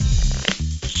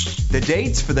The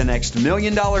dates for the next $1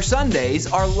 Million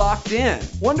Sundays are locked in.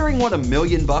 Wondering what $1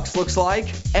 million looks like?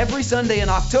 Every Sunday in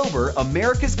October,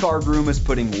 America's Card Room is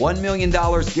putting $1 million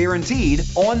guaranteed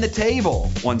on the table.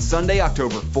 On Sunday,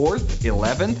 October 4th,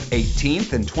 11th,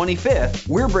 18th, and 25th,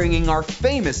 we're bringing our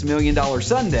famous $1 Million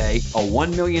Sunday, a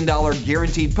 $1 million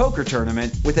guaranteed poker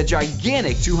tournament with a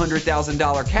gigantic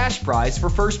 $200,000 cash prize for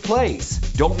first place.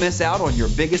 Don't miss out on your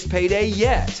biggest payday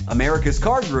yet.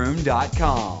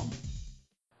 AmericasCardRoom.com.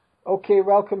 Okay,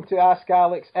 welcome to Ask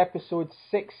Alex, episode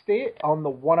 60 on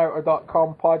the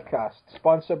OneOuter.com podcast,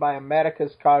 sponsored by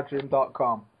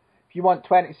AmericasCardRoom.com. If you want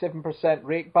 27%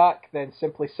 rake back, then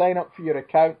simply sign up for your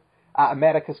account at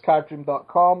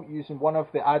AmericasCardRoom.com using one of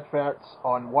the adverts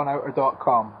on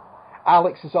OneOuter.com.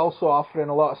 Alex is also offering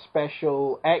a lot of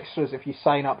special extras if you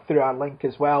sign up through our link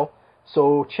as well,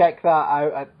 so check that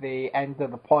out at the end of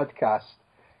the podcast.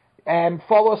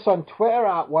 Follow us on Twitter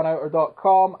at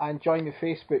OneOuter.com and join the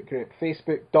Facebook group,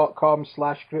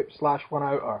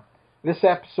 facebook.com/group/OneOuter. This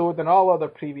episode and all other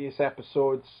previous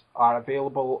episodes are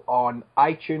available on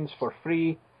iTunes for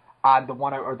free and the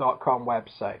OneOuter.com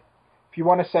website. If you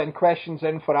want to send questions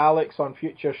in for Alex on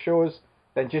future shows,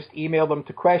 then just email them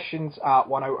to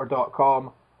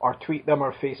questions@OneOuter.com or tweet them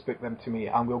or Facebook them to me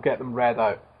and we'll get them read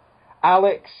out.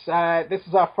 Alex, this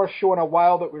is our first show in a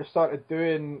while that we're started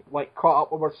doing, caught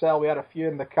up with ourselves. We had a few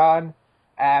in the can.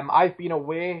 I've been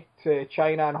away to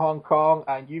China and Hong Kong,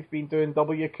 and you've been doing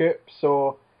WCOOP.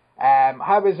 So,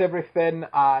 how is everything?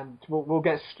 And we'll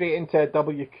get straight into a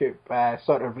WCOOP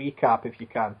sort of recap if you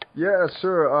can. Yeah,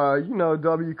 sure.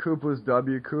 WCOOP was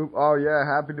WCOOP. Oh yeah,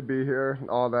 happy to be here.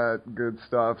 All that good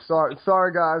stuff.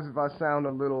 Sorry guys if I sound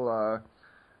a little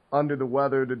under the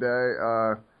weather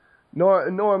today.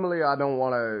 Normally I don't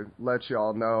want to let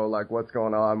y'all know what's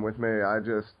going on with me. I've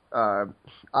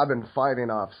been fighting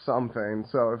off something,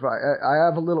 so if I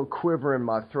have a little quiver in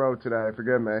my throat today,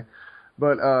 forgive me.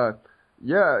 But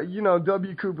yeah,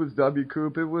 WCOOP was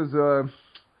WCOOP.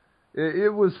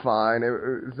 It was fine.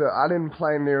 I didn't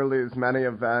play nearly as many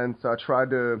events. I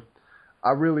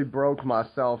really broke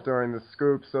myself during the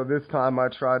scoop, so this time I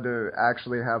tried to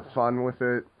actually have fun with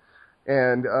it.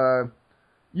 And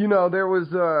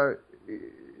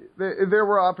there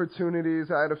were opportunities.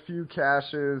 I had a few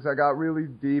caches. I got really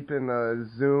deep in the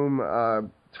Zoom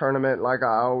tournament like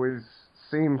I always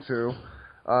seem to.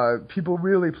 People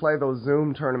really play those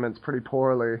Zoom tournaments pretty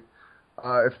poorly.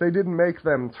 If they didn't make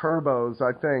them turbos,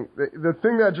 I think the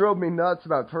thing that drove me nuts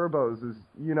about turbos is,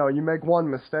 you make one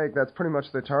mistake, that's pretty much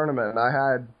the tournament.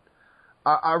 And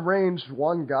I ranged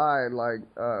one guy,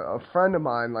 a friend of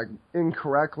mine,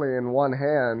 incorrectly in one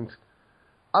hand.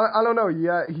 I don't know. He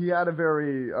had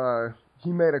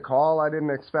he made a call I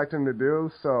didn't expect him to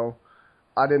do, so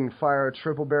I didn't fire a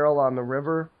triple barrel on the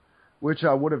river, which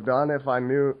I would have done if I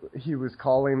knew he was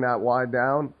calling that wide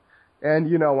down.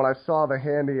 And, when I saw the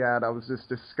hand he had, I was just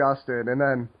disgusted. And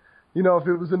then, if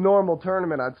it was a normal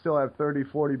tournament, I'd still have 30,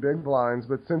 40 big blinds,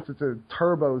 but since it's a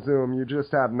turbo Zoom, you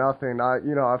just have nothing. I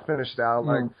finished out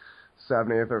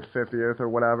 70th or 50th or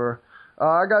whatever.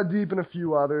 I got deep in a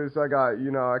few others. I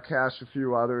cashed a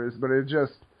few others, but it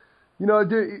just, it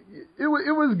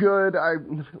was good. I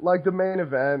like the main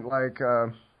event.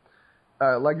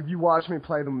 If you watch me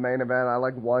play the main event, I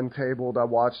one tabled. I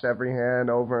watched every hand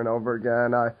over and over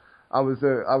again. I was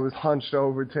hunched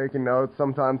over taking notes.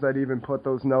 Sometimes I'd even put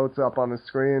those notes up on the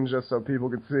screen just so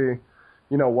people could see,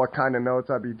 what kind of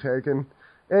notes I'd be taking.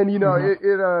 And,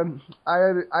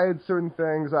 I had certain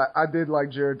things. I did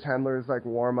Jared Tendler's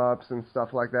warm-ups and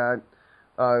stuff like that,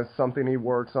 something he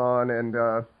works on. And,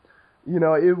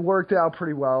 it worked out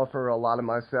pretty well for a lot of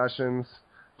my sessions,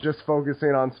 just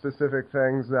focusing on specific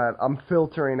things that I'm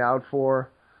filtering out for.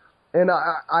 And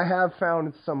I have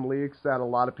found some leaks that a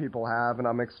lot of people have, and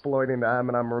I'm exploiting them,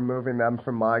 and I'm removing them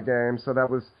from my game. So that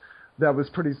was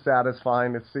pretty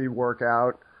satisfying to see work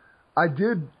out. I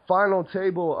did final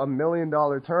table $1 million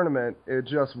tournament. It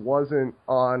just wasn't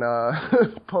on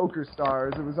Poker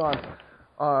Stars. It was on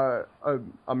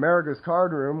America's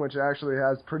Card Room, which actually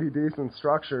has pretty decent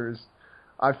structures.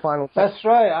 That's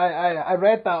right. I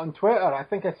read that on Twitter. I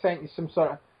think I sent you some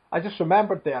sort of... I just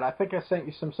remembered there. I think I sent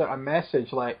you some sort of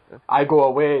message I go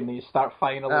away and you start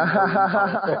finally.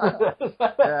 Yeah,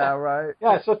 right.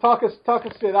 Yeah, so talk us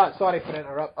through that. Sorry for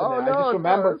interrupting. Oh, there. no, I just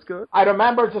remember. That's good. I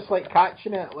remember just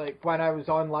catching it when I was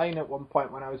online at one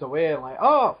point when I was away and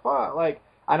oh fuck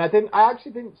and I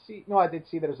actually didn't see. No, I did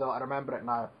see the result. I remember it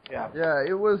now. Yeah. Yeah,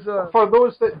 it was. For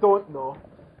those that don't know.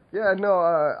 Yeah, no.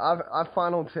 I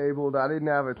final tabled. I didn't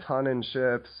have a ton in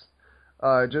chips.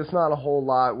 Just not a whole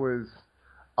lot was.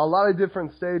 A lot of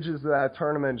different stages of that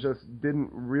tournament just didn't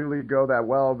really go that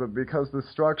well, but because the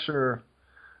structure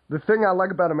the thing I like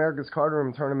about America's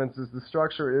Cardroom tournaments is the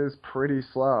structure is pretty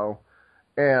slow,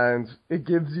 and it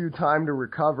gives you time to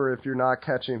recover if you're not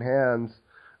catching hands,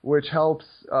 which helps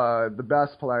the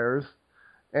best players.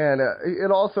 And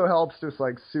it also helps just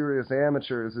like serious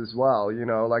amateurs as well, you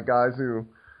know, like guys who,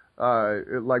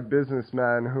 like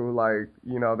businessmen who like,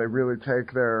 you know, they really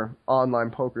take their online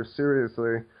poker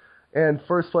seriously. And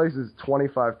first place is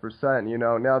 25%, you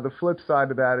know. Now the flip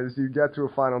side of that is you get to a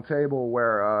final table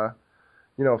where,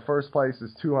 you know, first place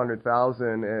is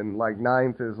 200,000 and like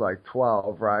ninth is like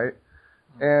 12, right?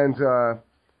 And,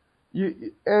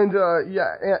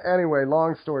 anyway,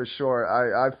 long story short,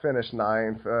 I finished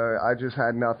ninth. I just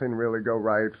had nothing really go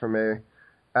right for me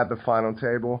at the final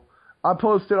table. I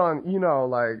posted on, you know,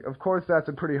 like, of course that's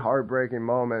a pretty heartbreaking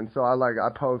moment. So I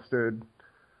posted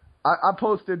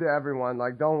to everyone,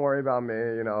 like, don't worry about me,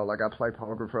 you know, like I play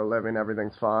poker for a living,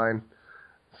 everything's fine.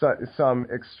 So, some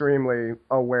extremely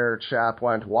aware chap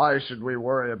went, why should we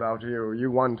worry about you?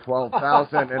 You won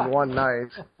 12,000 in one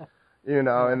night. You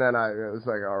know, and then I was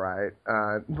like, all right.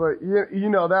 But, you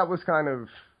know, that was kind of,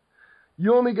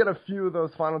 you only get a few of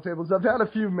those final tables. I've had a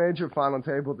few major final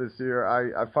tables this year.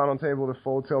 I final tabled a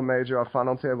full tilt major. I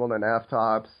final tabled an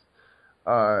F-Tops.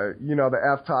 You know, the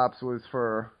F-Tops was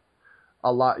for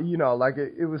a lot, you know, like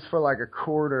it was for like a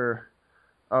quarter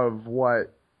of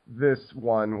what this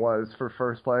one was for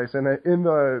first place. And in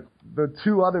the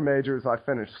two other majors, I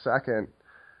finished second.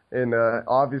 And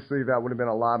obviously that would have been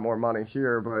a lot more money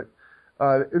here, but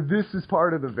this is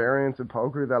part of the variance of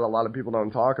poker that a lot of people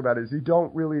don't talk about, is you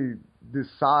don't really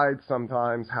decide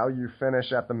sometimes how you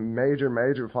finish at the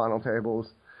major final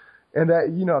tables. And that,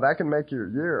 you know, that can make your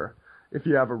year if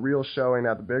you have a real showing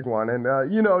at the big one. And,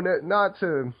 you know, not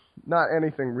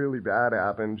anything really bad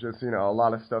happened, just, you know, a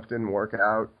lot of stuff didn't work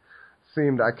out.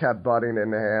 Seemed I kept butting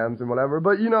into hands and whatever.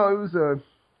 But, you know,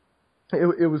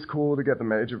 it was cool to get the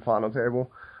major final table.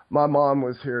 My mom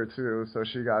was here too, so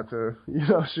she got to, you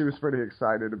know, she was pretty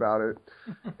excited about it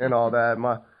and all that.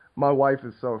 My wife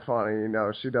is so funny, you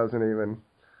know, she doesn't even,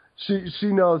 she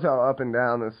knows how up and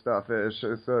down this stuff is.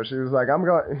 So she was like, I'm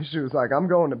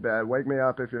going to bed. Wake me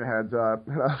up if your head's up.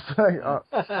 And I was like, oh,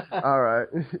 all right.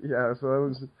 Yeah. So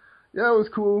it was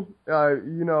cool.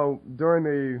 You know,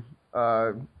 during the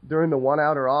 1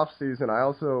 out or off season, I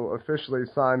also officially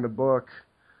signed the book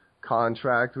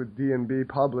contract with D&B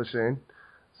Publishing.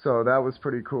 So that was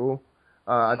pretty cool.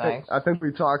 Nice. I think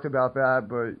we talked about that,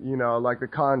 but, you know, like the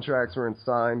contracts weren't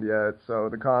signed yet. So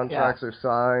the contracts are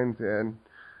signed, and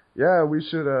yeah, we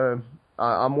should,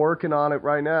 I'm working on it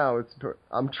right now.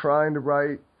 I'm trying to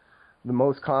write the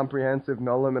most comprehensive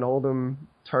No Limit Hold'em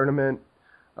tournament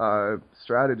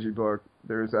strategy book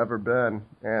there's ever been,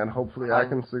 and hopefully I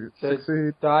can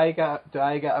succeed. Do I get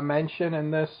a mention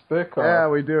in this book? Or? Yeah,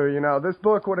 we do. You know, this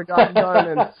book would have gotten done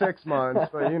in 6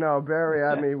 months, but, you know, Barry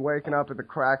had me waking up at the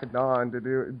crack of dawn to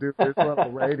do this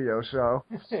little radio show.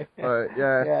 But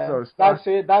yeah. So that's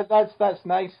it. That's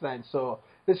nice then. So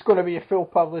it's going to be a full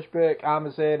published book,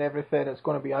 Amazon, everything. It's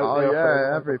going to be out there. Oh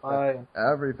yeah,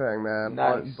 everything, man.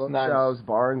 Nice, Bookshelves, nice.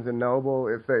 Barnes and Noble.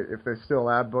 If they still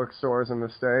have bookstores in the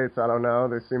States, I don't know.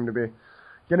 They seem to be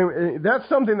getting. That's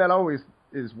something that always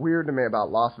is weird to me about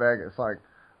Las Vegas. Like,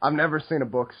 I've never seen a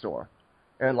bookstore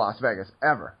in Las Vegas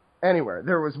ever, anywhere.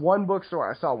 There was one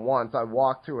bookstore I saw once. I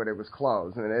walked to it. It was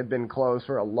closed, and it had been closed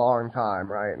for a long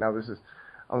time, right? And I was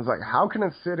like, how can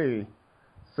a city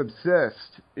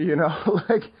subsist, you know?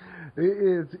 Like,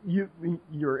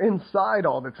 you're inside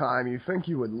all the time. You think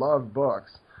you would love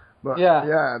books, but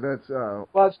yeah, that's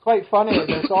well, it's quite funny.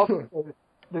 There's also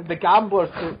the Gambler's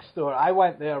bookstore. I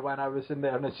went there when I was in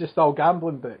there, and it's just all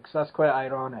gambling books. That's quite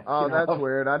ironic. Oh, you know? That's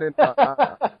weird. I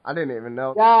didn't even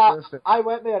know. Yeah, I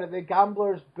went there at the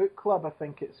Gambler's Book Club, I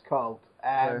think it's called.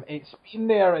 It's been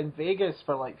there in Vegas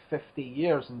for like 50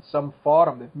 years in some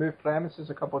forum. They've moved premises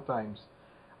a couple of times.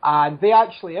 And they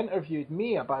actually interviewed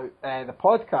me about the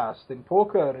podcast and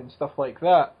poker and stuff like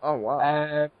that. Oh,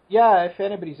 wow. Yeah, if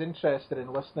anybody's interested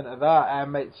in listening to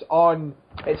that,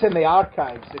 it's in the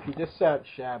archives. If you just search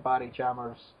Barry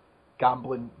Chalmers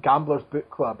Gambler's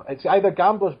Book Club. It's either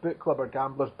Gambler's Book Club or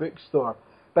Gambler's Bookstore.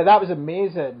 But that was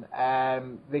amazing.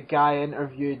 The guy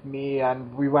interviewed me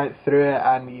and we went through it,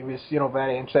 and he was, you know,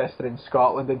 very interested in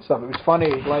Scotland and stuff. It was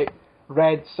funny, like,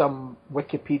 read some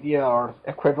Wikipedia or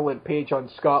equivalent page on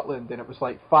Scotland, and it was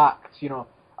like facts, you know,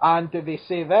 and did they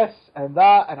say this and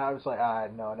that, and I was like,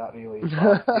 no, not really.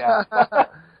 But, yeah.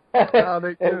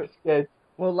 Oh, it was good.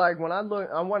 Well, like, when I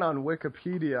went on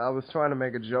Wikipedia, I was trying to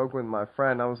make a joke with my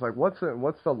friend. I was like, what's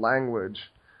the language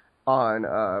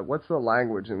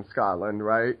in Scotland,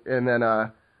 right? And then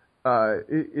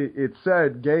it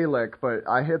said Gaelic, but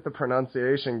I hit the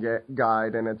pronunciation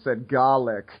guide and it said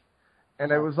Gaelic.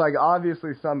 And it was like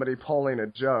obviously somebody pulling a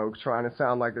joke, trying to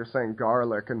sound like they're saying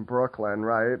garlic in Brooklyn,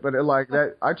 right? But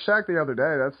that I checked the other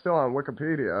day, that's still on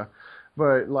Wikipedia.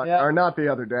 But or not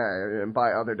the other day, and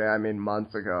by other day I mean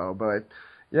months ago. But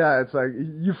yeah, it's like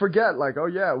you forget, like, oh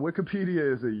yeah,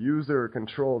 Wikipedia is a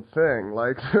user-controlled thing.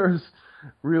 Like there's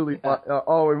really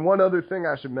and one other thing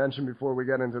I should mention before we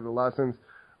get into the lessons.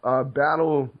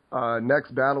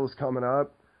 Next battle is coming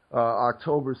up,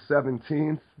 October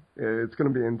 17th. It's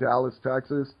going to be in Dallas,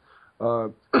 Texas.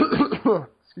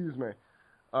 Excuse me.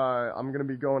 I'm going to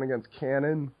be going against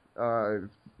Cannon, the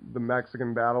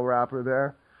Mexican battle rapper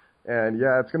there. And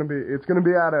yeah, it's going to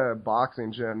be at a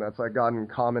boxing gym that's like gotten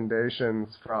commendations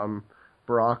from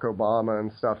Barack Obama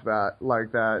and stuff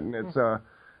like that. And it's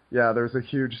there's a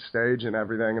huge stage and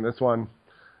everything. And this one's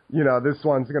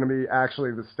going to be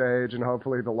actually the stage and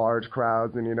hopefully the large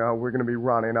crowds, and we're going to be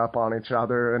running up on each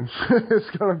other, and it's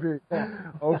going to be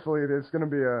hopefully it's going to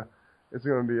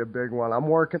be a big one. I'm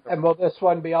working. And will this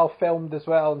one be all filmed as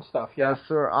well and stuff? Yeah? Yes,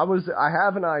 sir. I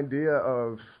have an idea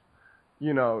of,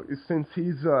 since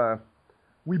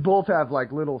we both have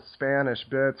like little Spanish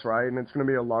bits, right? And it's going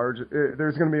to be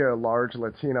there's going to be a large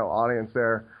Latino audience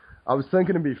there. I was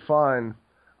thinking it'd be fun.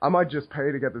 I might just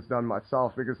pay to get this done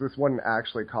myself because this wouldn't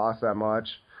actually cost that much,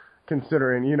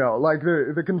 considering, like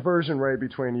the conversion rate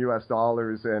between U.S.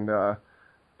 dollars and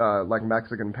like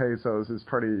Mexican pesos is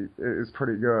pretty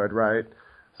good, right?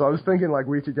 So I was thinking like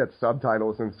we could get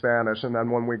subtitles in Spanish, and then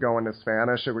when we go into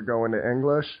Spanish, it would go into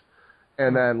English,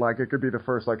 and then like it could be the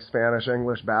first like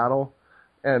Spanish-English battle.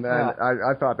 And then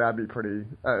I thought that'd be pretty.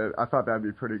 I thought that'd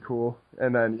be pretty cool.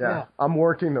 And then I'm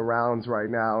working the rounds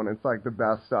right now, and it's like the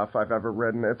best stuff I've ever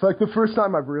written. It's like the first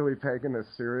time I've really taken this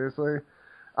seriously.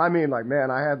 I mean, like,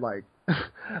 man, I had like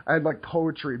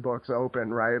poetry books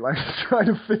open, right? Like trying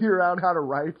to figure out how to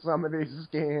write some of these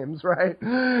schemes, right?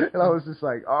 And I was just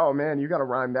like, oh man, you got to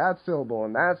rhyme that syllable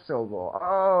and that syllable.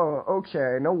 Oh,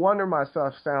 okay. No wonder my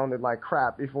stuff sounded like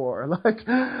crap before. Like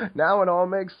now it all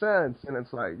makes sense. And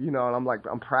it's like, and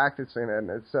I'm practicing it, and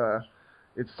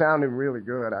it's sounding really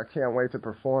good. I can't wait to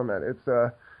perform it.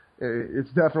 It's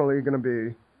definitely going to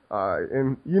be.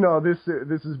 And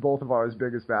this is both of ours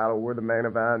biggest battle. We're the main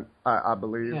event, I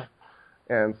believe. Yeah.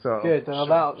 And so good.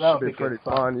 That'll be pretty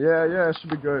fun. Yeah, it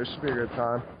should be good. It should be a good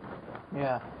time.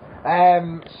 Yeah.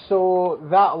 So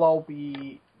that'll all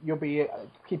be. You'll be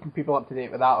keeping people up to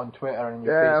date with that on Twitter and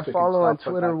your Facebook. Yeah, follow on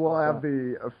Twitter. We'll have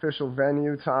the official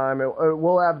venue time.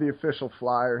 We'll have the official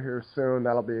flyer here soon.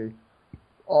 That'll be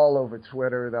all over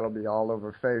Twitter. That'll be all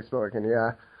over Facebook. And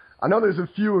yeah, I know there's a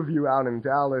few of you out in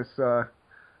Dallas.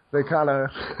 They kind of,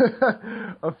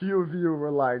 a few of you were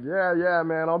like, yeah,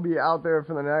 man, I'll be out there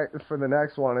for the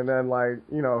next one. And then like,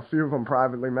 a few of them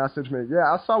privately messaged me,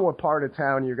 yeah, I saw what part of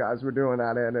town you guys were doing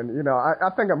that in. And, I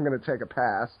think I'm going to take a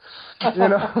pass.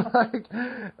 Like,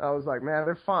 I was like, man,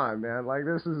 they're fine, man. Like,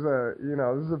 this is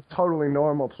a totally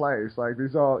normal place. Like,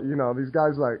 these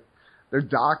guys, like, they're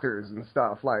doctors and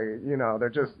stuff, like, they're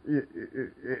just,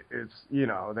 it's,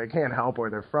 they can't help where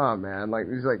they're from, man. Like,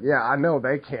 he's like, yeah, I know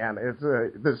they can. It's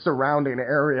the surrounding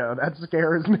area that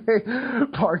scares me,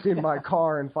 parking my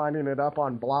car and finding it up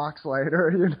on blocks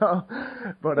later,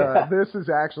 But this is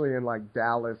actually in, like,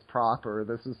 Dallas proper.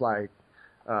 This is, like,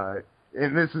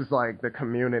 and this is, like, the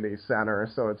community center,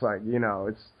 so it's, like,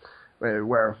 it's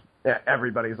where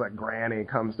everybody's like granny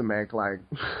comes to make like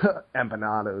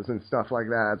empanadas and stuff like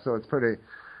that. So it's pretty,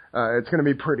 it's going to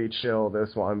be pretty chill,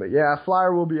 this one. But yeah,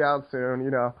 flyer will be out soon,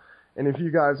 and if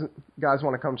you guys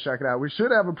want to come check it out, we should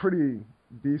have a pretty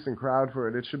decent crowd for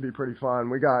it. It should be pretty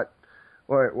fun. We got,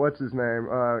 what's his name?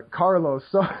 Carlos.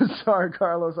 Sorry,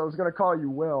 Carlos. I was going to call you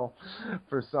Will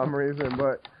for some reason,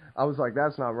 but I was like,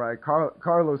 that's not right.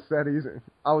 Carlos said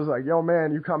I was like, yo,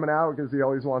 man, you coming out? Because he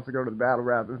always wants to go to the battle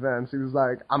rap events. He was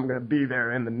like, I'm going to be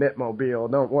there in the Knitmobile.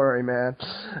 Don't worry, man.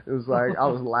 It was like, I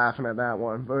was laughing at that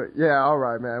one. But, yeah, all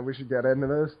right, man. We should get into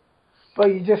this. Well,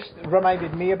 you just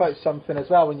reminded me about something as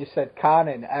well when you said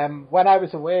Cannon. When I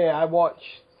was away, I watched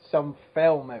some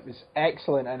film. It was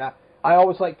excellent. And I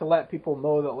always like to let people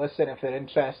know that, listen, if they're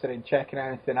interested in checking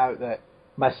anything out that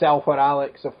myself or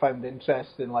Alex have found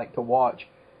interesting, like to watch.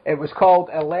 It was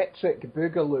called Electric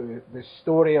Boogaloo, the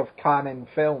story of Cannon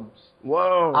Films.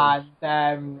 Whoa!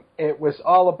 And it was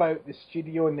all about the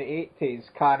studio in the 80s,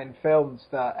 Cannon Films,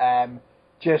 that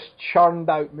just churned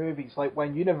out movies. Like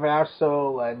when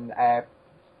Universal and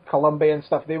Columbia and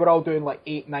stuff, they were all doing like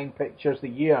 8-9 pictures a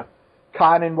year.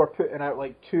 Cannon were putting out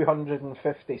like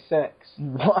 256.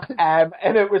 What? And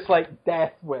it was like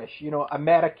Death Wish,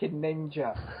 American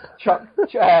Ninja,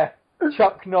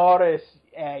 Chuck Norris,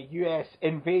 US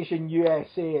Invasion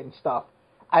USA and stuff.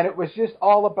 And it was just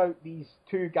all about these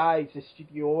two guys, the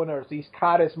studio owners, these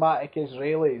charismatic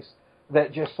Israelis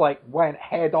that just like went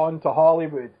head on to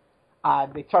Hollywood,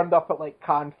 and they turned up at like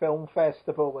Cannes Film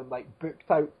Festival and like booked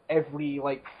out every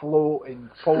like float and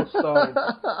poster.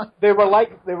 They were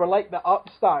like the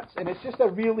upstarts, and it's just a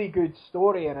really good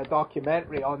story and a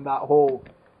documentary on that whole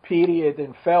period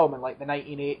in film in like the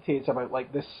 1980s about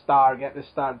like this star, get this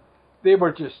star. They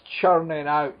were just churning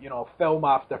out, you know, film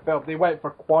after film. They went for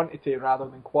quantity rather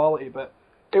than quality, but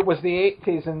it was the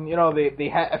 80s, and, you know, they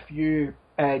hit a few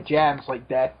gems like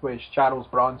Death Wish, Charles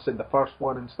Bronson, the first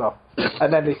one and stuff.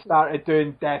 And then they started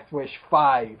doing Death Wish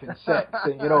 5 and 6,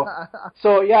 and, you know.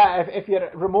 So, yeah, if you're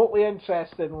remotely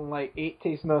interested in, like,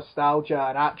 80s nostalgia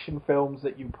and action films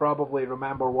that you probably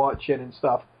remember watching and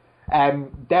stuff,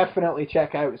 definitely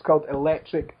check out. It's called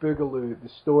Electric Boogaloo, the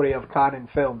story of Cannon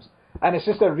Films. And it's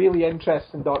just a really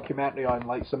interesting documentary on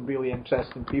like some really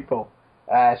interesting people.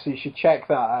 So you should check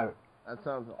that out. That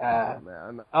sounds awesome,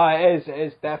 man. It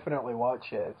is definitely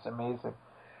watch it. It's amazing.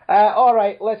 All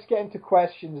right, let's get into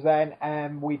questions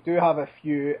then. We do have a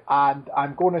few, and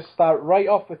I'm going to start right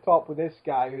off the top with this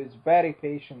guy who's very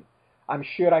patient. I'm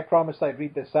sure I promised I'd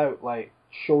read this out like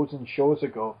shows and shows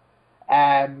ago.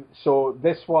 So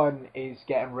this one is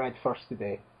getting read first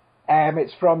today.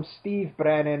 It's from Steve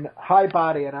Brennan. Hi,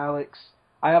 Barry and Alex.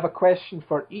 I have a question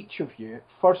for each of you.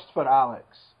 First for Alex.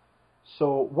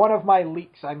 So, one of my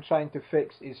leaks I'm trying to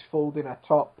fix is folding a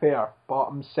top pair,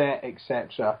 bottom set,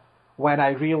 etc. when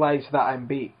I realise that I'm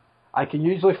beat. I can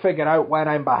usually figure out when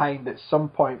I'm behind at some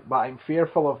point, but I'm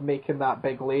fearful of making that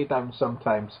big laydown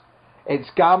sometimes. It's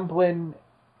gambling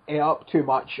it up too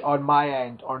much on my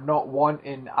end, or not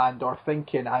wanting and or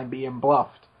thinking I'm being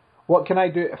bluffed. What can I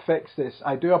do to fix this?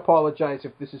 I do apologise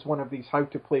if this is one of these how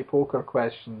to play poker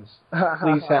questions.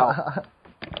 Please help.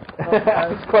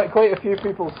 quite a few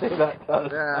people say that to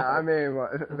us. Yeah, I mean,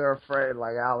 they're afraid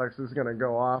like Alex is going to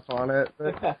go off on it.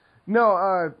 But,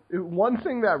 no, one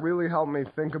thing that really helped me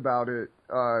think about it,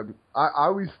 I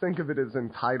always think of it as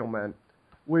entitlement,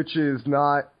 which is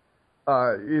not,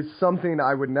 is something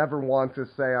I would never want to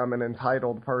say I'm an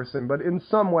entitled person, but in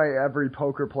some way every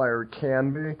poker player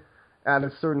can be at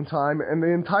a certain time, and the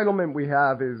entitlement we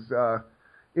have is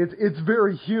it's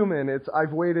very human.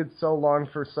 I've waited so long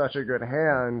for such a good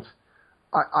hand.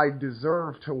 I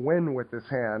deserve to win with this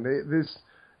hand.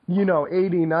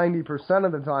 80-90%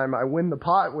 of the time I win the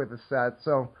pot with a set,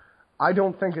 so I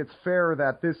don't think it's fair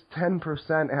that this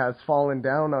 10% has fallen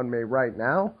down on me right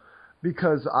now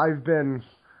because I've been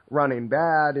running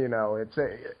bad.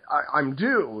 I'm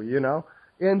due.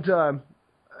 And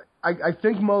I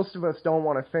think most of us don't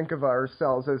want to think of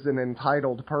ourselves as an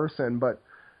entitled person, but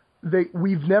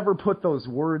we've never put those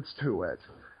words to it.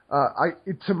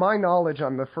 To my knowledge,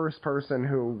 I'm the first person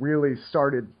who really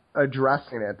started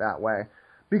addressing it that way.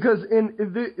 Because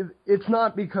it's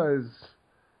not because,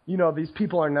 these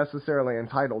people are necessarily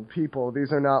entitled people.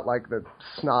 These are not like the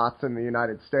snots in the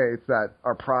United States that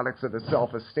are products of the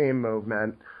self-esteem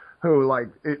movement who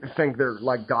think they're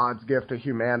like God's gift to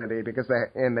humanity because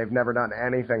they've never done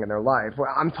anything in their life.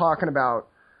 Well, I'm talking about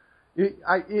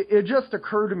it just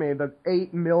occurred to me the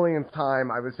 8 millionth time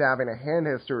I was having a hand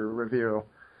history review,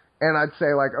 and I'd say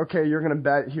okay, you're gonna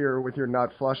bet here with your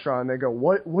nut flush draw, and they go,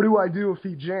 what do I do if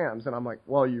he jams? And I'm like,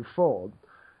 well, you fold.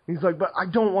 He's like, but I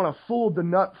don't want to fold the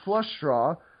nut flush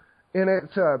draw, and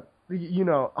it's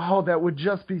that would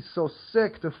just be so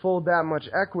sick to fold that much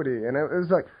equity. And it was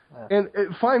like, and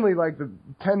finally, the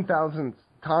 10,000th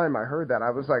time I heard that,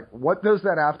 I was like, what does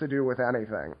that have to do with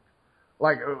anything?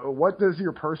 What does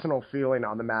your personal feeling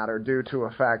on the matter do to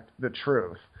affect the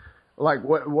truth? There's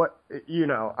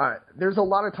a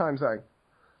lot of times I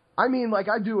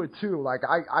do it too.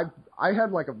 I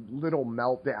had a little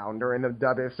meltdown during the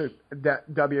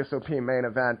WSOP main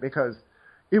event because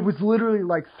it was literally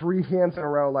 3 hands in a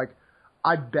row.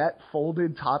 I bet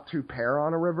folded top 2 pair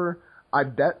on a river. I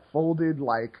bet folded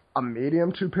a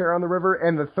medium 2 pair on the river.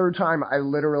 And the third time I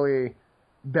literally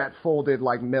bet folded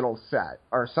middle set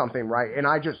or something, right? And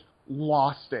I just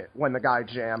lost it when the guy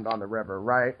jammed on the river,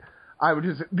 right? I would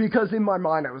just, because in my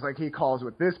mind I was like, he calls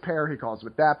with this pair, he calls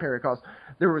with that pair,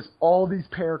 there was all these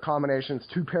pair combinations,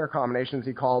 2 pair combinations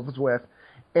he calls with,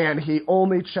 and he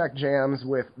only check jams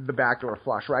with the backdoor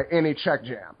flush, right? And he check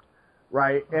jammed,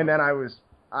 right? And then I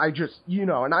just,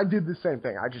 and I did the same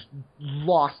thing. I just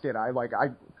lost it. I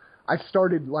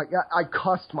started, I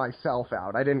cussed myself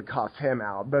out. I didn't cuss him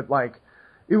out, but,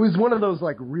 it was one of those,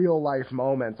 real-life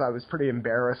moments I was pretty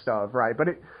embarrassed of, right? But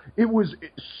it was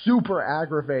super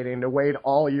aggravating to wait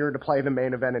all year to play the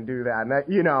main event and do that. And,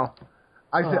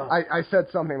 I said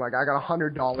something like, I got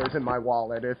 $100 in my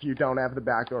wallet if you don't have the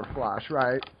backdoor flush,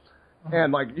 right?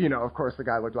 And, like, you know, of course the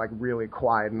guy looked, like, really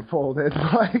quiet and folded,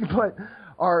 like, but,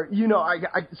 or, you know, I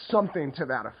something to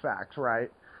that effect, right?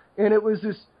 And it was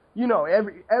just, you know,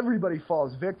 everybody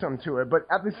falls victim to it, but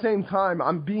at the same time,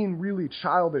 I'm being really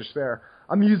childish there.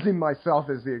 I'm using myself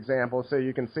as the example so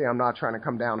you can see I'm not trying to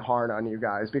come down hard on you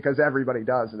guys, because everybody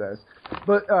does this.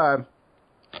 But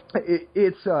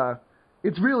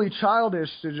it's really childish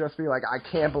to just be like, I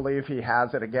can't believe he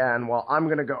has it again. Well, I'm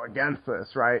going to go against this,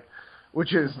 right?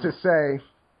 Which is to say,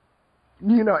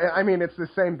 you know, I mean, it's the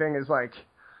same thing as, like,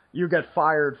 you get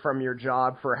fired from your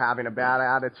job for having a bad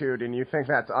attitude and you think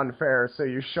that's unfair, so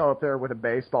you show up there with a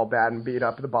baseball bat and beat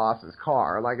up the boss's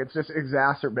car. Like, it's just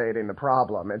exacerbating the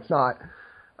problem. It's not,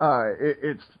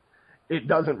 it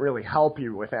doesn't really help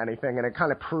you with anything, and it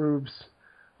kind of proves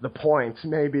the point.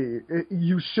 Maybe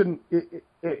you shouldn't,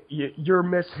 your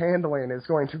mishandling is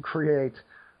going to create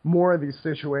more of these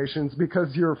situations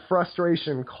because your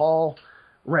frustration call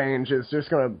range is just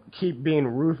going to keep being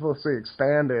ruthlessly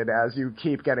expanded as you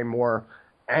keep getting more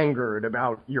angered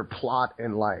about your plot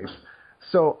in life.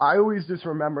 So I always just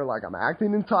remember, like, I'm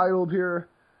acting entitled here.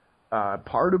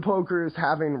 Part of poker is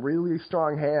having really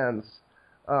strong hands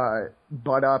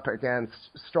butt up against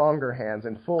stronger hands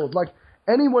and fold. Like,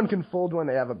 anyone can fold when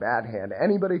they have a bad hand.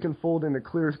 Anybody can fold into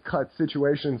clear-cut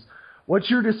situations. What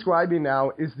you're describing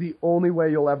now is the only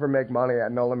way you'll ever make money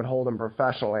at No Limit Hold'em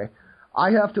professionally.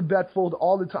 I have to bet fold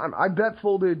all the time. I bet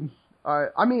folded,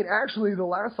 I mean, actually, the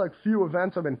last, like, few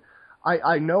events I've been,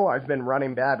 I know I've been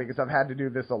running bad because I've had to do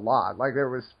this a lot. Like, there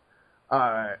was,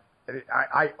 I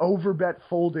overbet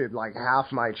folded, like,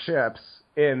 half my chips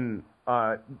in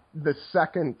the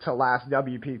second to last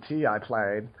WPT I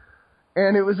played.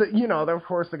 And it was, you know, of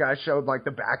course the guy showed, like,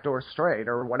 the backdoor straight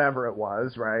or whatever it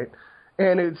was, right?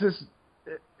 And it's just,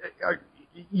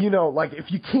 you know, like,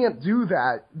 if you can't do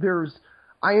that,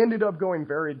 I ended up going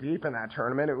very deep in that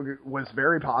tournament. It was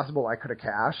very possible I could have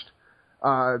cashed.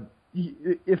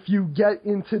 If you get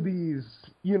into these,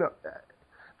 you know,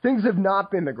 things have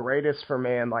not been the greatest for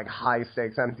me in, like,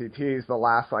 high-stakes MTTs the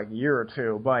last, like, year or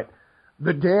two, but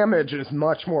the damage is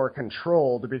much more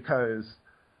controlled because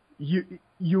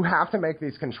you have to make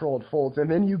these controlled folds, and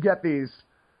then you get these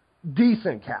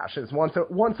decent cashes. Once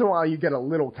in a while you get a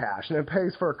little cash, and it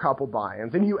pays for a couple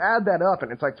buy-ins, and you add that up,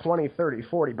 and it's like 20, 30,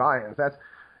 40 buy-ins. That's,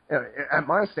 at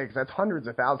my stakes, that's hundreds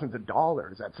of thousands of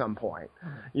dollars at some point,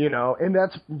 you know, and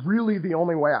that's really the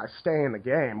only way I stay in the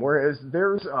game. Whereas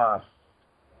there's,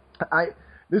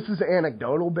 this is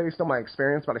anecdotal based on my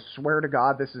experience, but I swear to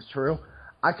God this is true.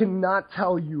 I cannot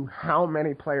tell you how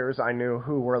many players I knew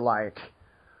who were like,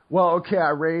 well, okay,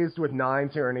 I raised with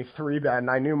nines here and he 3-bet, and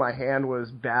I knew my hand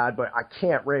was bad, but I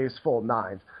can't raise full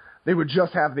nines. They would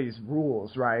just have these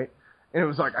rules, right? And it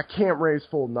was like, I can't raise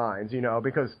full nines, you know,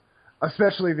 because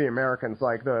especially the Americans,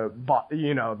 like the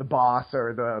boss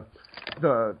or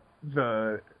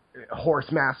the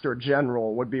Horsemaster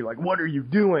General would be like, what are you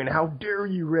doing? How dare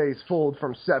you raise fold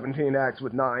from 17x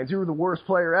with nines? You were the worst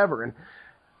player ever. And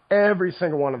every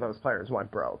single one of those players went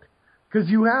broke. Because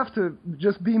you have to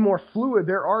just be more fluid.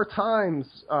 There are times,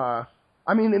 I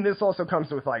mean, and this also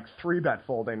comes with, like, 3-bet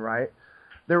folding, right?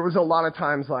 There was a lot of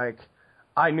times, like,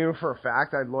 I knew for a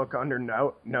fact I'd look under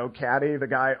no caddy. The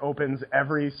guy opens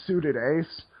every suited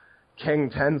ace, king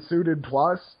 10 suited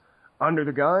plus, under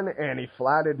the gun, and he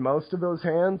flatted most of those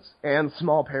hands and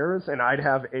small pairs, and I'd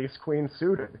have ace queen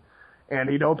suited. And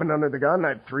he'd open under the gun,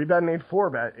 I'd 3-bet and he'd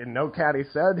 4-bet. And no caddy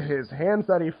said his hands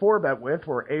that he 4-bet with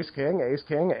were ace king, ace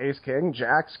king, ace king,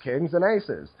 jacks, kings, and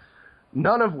aces.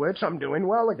 None of which I'm doing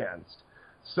well against.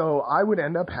 So I would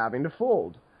end up having to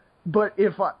fold. But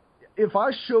if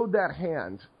I showed that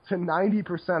hand to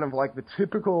 90% of, like, the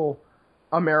typical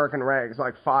American regs,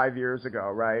 like 5 years ago,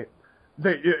 right,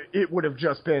 it would have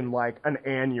just been like an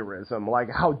aneurysm. Like,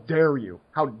 how dare you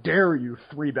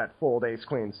 3-bet fold ace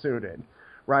queen suited,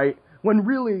 right? When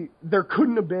really, there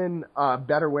couldn't have been a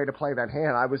better way to play that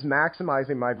hand. I was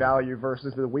maximizing my value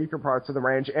versus the weaker parts of the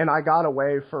range, and I got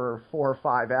away for 4 or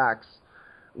 5x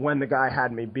when the guy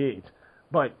had me beat.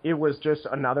 But it was just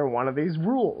another one of these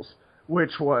rules,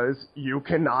 which was you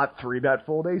cannot 3-bet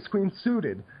fold ace-queen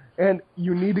suited. And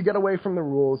you need to get away from the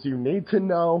rules. You need to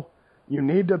know. You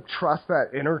need to trust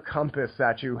that inner compass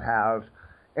that you have.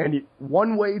 And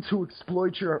one way to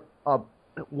exploit your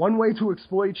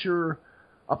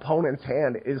opponent's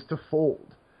hand is to fold.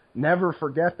 Never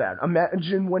forget that.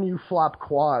 Imagine when you flop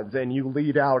quads and you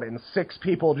lead out and 6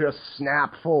 people just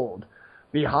snap fold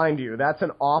behind you. That's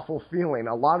an awful feeling.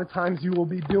 A lot of times you will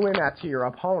be doing that to your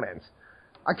opponent.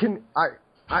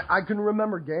 I can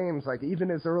remember games, like, even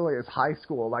as early as high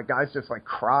school, like, guys just, like,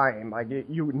 crying, like,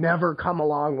 you never come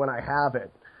along when I have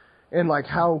it, and, like,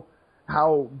 how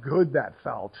good that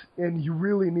felt, and you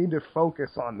really need to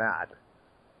focus on that.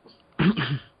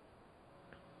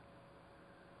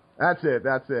 That's it.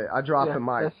 I dropped the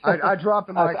mic. I dropped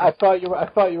the mic. I thought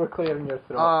you were clearing your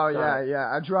throat. Oh, Sorry.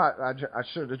 yeah. I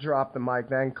should have dropped the mic,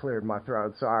 then cleared my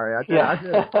throat. Sorry.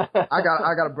 I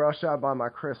got to brush up on my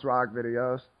Chris Rock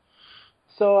videos.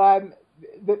 So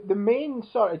the main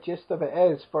sort of gist of it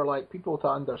is for like people to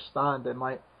understand, and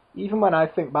like even when I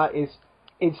think back, is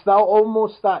it's that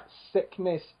almost that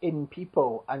sickness in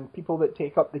people and people that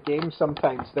take up the game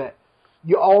sometimes that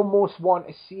you almost want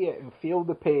to see it and feel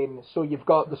the pain. So you've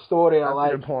got the story of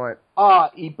like, good point.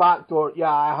 He backdoor. Yeah,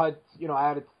 I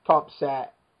had a top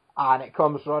set, and it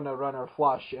comes runner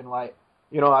flush, and like,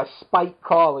 a spike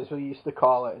call as we used to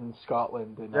call it in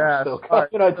Scotland. And yeah, still,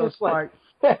 spike, just spike.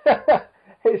 like.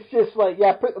 It's just like,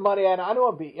 yeah, put the money in. I know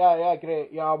I'm beat. Yeah, great.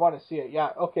 Yeah, I want to see it. Yeah,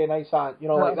 okay, nice hand.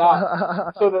 Like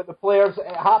that. So that the players,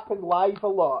 it happened live a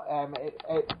lot. At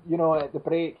the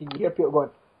break, and you hear people going,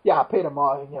 yeah, I paid him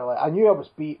off. And you're like, I knew I was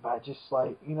beat, but I just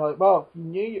like, well, if you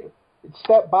knew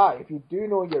step back. If you do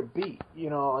know you're beat,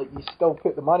 like you still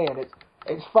put the money in.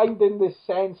 It's finding this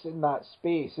sense in that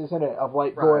space, isn't it? Of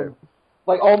like going,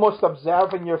 like almost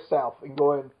observing yourself and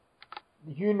going,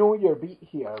 you're beat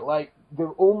here. Like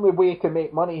the only way to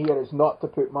make money here is not to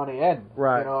put money in.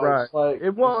 Right, right. It's like,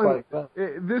 it won't.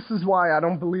 This is why I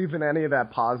don't believe in any of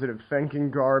that positive thinking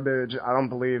garbage. I don't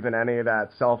believe in any of that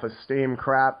self-esteem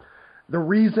crap. The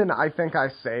reason I think I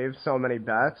saved so many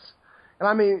bets, and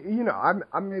I mean,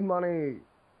 I made money.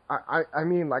 I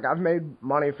mean, like I've made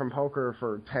money from poker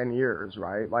for 10 years,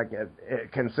 right? Like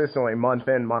it consistently, month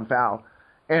in, month out.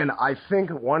 And I think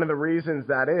one of the reasons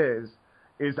that is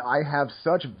I have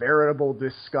such veritable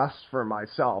disgust for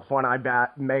myself when I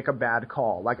make a bad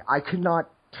call. Like, I could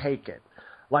not take it.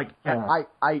 Like,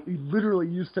 I literally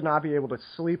used to not be able to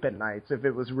sleep at nights if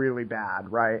it was really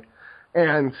bad, right?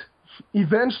 And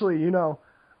eventually,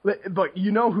 but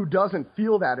who doesn't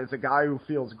feel that is a guy who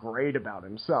feels great about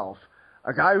himself.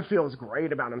 A guy who feels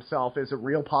great about himself is a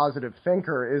real positive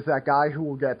thinker, is that guy who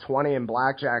will get 20 in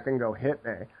blackjack and go, hit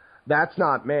me. That's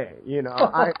not me,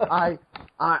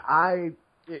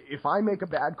 if I make a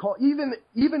bad call, even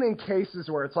in cases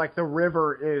where it's like the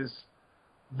river is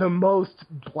the most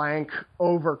blank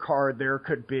overcard there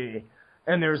could be,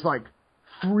 and there's like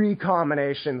 3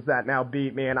 combinations that now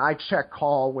beat me, and I check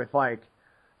call with like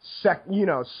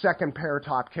second pair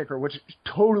top kicker, which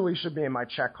totally should be in my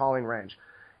check calling range,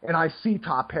 and I see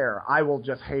top pair, I will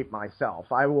just hate myself.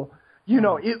 I will,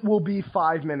 it will be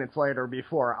 5 minutes later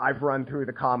before I've run through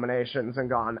the combinations and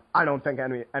gone, I don't think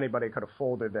anybody could have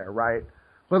folded there, right?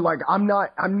 But like, I'm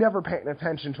never paying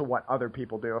attention to what other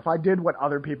people do. If I did what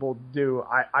other people do,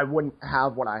 I wouldn't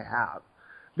have what I have.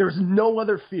 There's no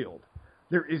other field.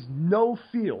 There is no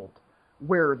field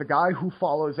where the guy who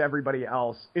follows everybody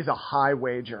else is a high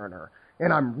wage earner.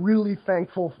 And I'm really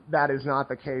thankful that is not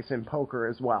the case in poker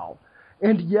as well.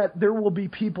 And yet there will be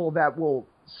people that will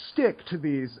stick to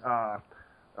these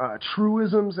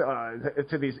truisms,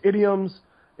 to these idioms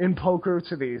in poker,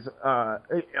 to these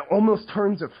almost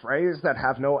turns of phrase that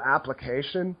have no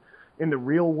application in the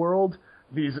real world,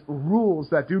 these rules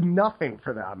that do nothing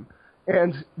for them,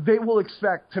 and they will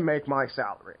expect to make my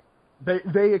salary.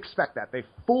 They expect that. They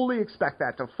fully expect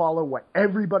that, to follow what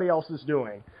everybody else is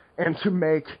doing and to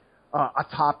make a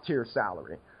top-tier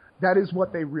salary. That is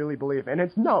what they really believe. And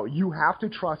you have to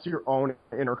trust your own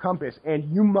inner compass,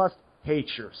 and you must hate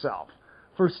yourself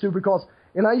for stupid calls.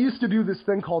 And I used to do this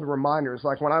thing called reminders.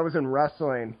 Like when I was in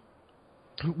wrestling,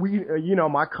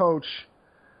 my coach,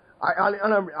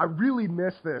 I really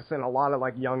miss this in a lot of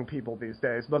like young people these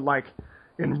days. But like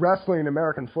in wrestling,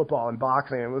 American football, and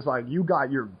boxing, it was like you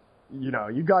got your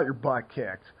butt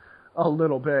kicked a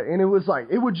little bit, and it was like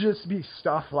it would just be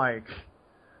stuff like,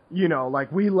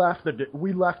 like we left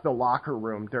the locker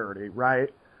room dirty, right?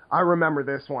 I remember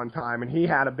this one time, and he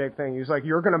had a big thing. He was like,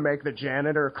 "You're gonna make the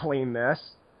janitor clean this."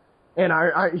 And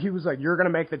he was like, "You're going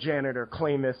to make the janitor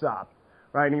clean this up,"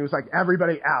 right? And he was like,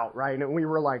 "Everybody out," right? And we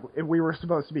were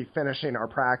supposed to be finishing our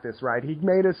practice, right? He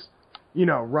made us,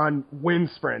 run wind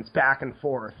sprints back and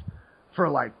forth for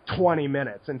like 20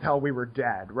 minutes until we were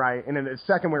dead, right? And in the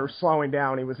second we were slowing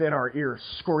down, he was in our ear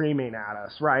screaming at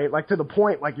us, right? Like to the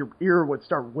point like your ear would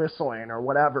start whistling or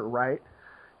whatever, right?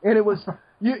 And it was,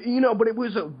 but it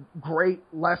was a great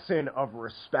lesson of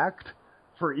respect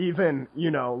for even,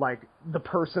 like the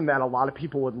person that a lot of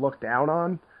people would look down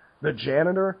on, the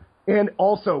janitor. And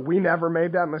also, we never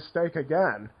made that mistake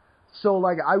again. So,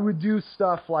 like, I would do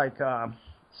stuff like,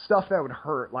 stuff that would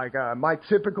hurt. Like my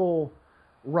typical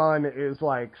run is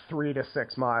like 3 to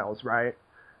 6 miles, right?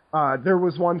 There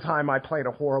was one time I played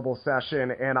a horrible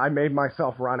session and I made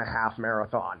myself run a half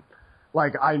marathon.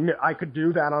 Like I could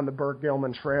do that on the Burt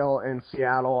Gilman Trail in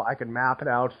Seattle. I could map it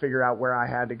out, figure out where I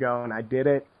had to go, and I did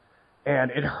it,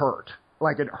 and it hurt.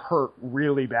 Like it hurt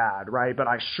really bad, right? But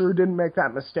I sure didn't make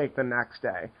that mistake the next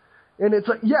day. And it's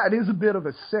like, yeah, it is a bit of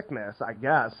a sickness, I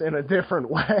guess, in a different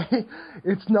way.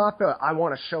 It's not that I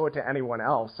want to show it to anyone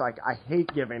else. Like, I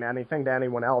hate giving anything to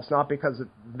anyone else, not because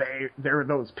they're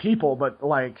those people, but,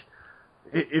 like,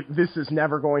 this is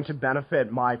never going to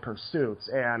benefit my pursuits.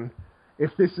 And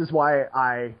if this is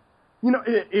why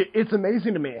it's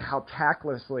amazing to me how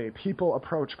tactlessly people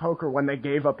approach poker when they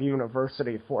gave up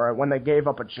university for it, when they gave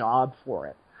up a job for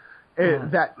it.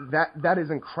 That is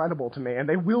incredible to me, and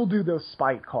they will do those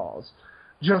spite calls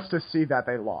just to see that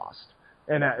they lost,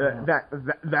 and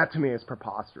that to me is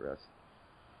preposterous.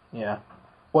 Yeah.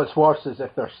 What's worse is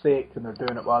if they're staked and they're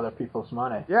doing it with other people's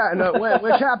money. Yeah, no,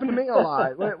 which happened to me a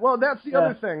lot. Well, that's the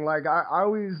other thing. Like, I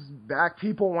always backed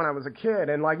people when I was a kid,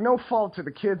 and like, no fault to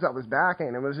the kids I was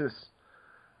backing. It was just,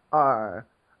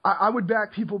 I would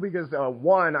back people because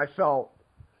one, I felt.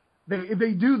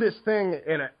 They do this thing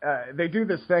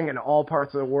in all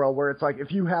parts of the world where it's like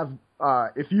if you have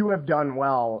done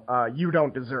well, you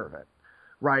don't deserve it,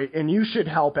 right? And you should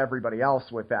help everybody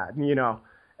else with that. And,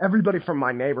 everybody from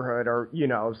my neighborhood or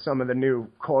some of the new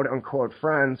quote unquote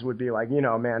friends would be like,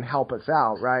 man, help us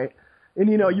out, right? And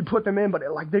you put them in, but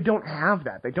like they don't have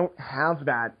that. They don't have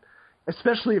that,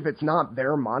 especially if it's not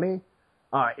their money.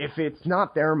 If it's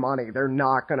not their money, they're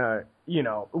not gonna.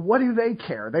 What do they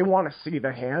care? They want to see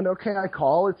the hand. Okay, I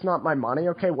call. It's not my money.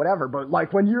 Okay, whatever. But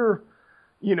like when you're,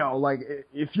 like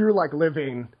if you're like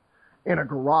living in a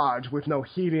garage with no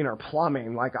heating or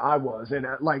plumbing, like I was, and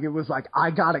like it was like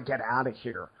I gotta get out of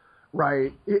here,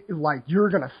 right? Like you're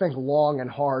gonna think long and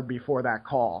hard before that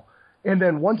call, and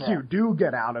then once you do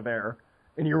get out of there,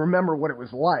 and you remember what it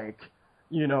was like,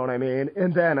 you know what I mean,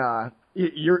 and then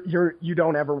you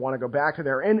don't ever want to go back to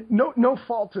there. And no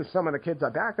fault to some of the kids I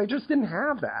backed. They just didn't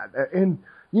have that. And,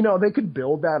 they could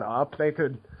build that up. They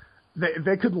could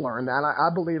learn that. I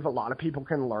believe a lot of people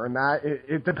can learn that.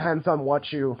 It depends on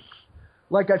what you,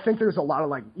 like, I think there's a lot of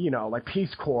like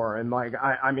Peace Corps and like,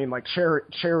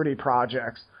 charity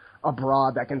projects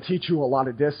abroad that can teach you a lot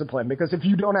of discipline, because if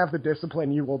you don't have the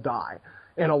discipline, you will die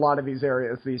in a lot of these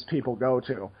areas these people go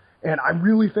to. And I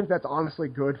really think that's honestly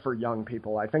good for young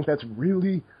people. I think that's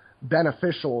really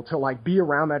beneficial to like be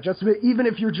around that. Just even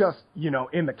if you're just,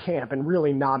 in the camp and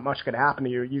really not much could happen to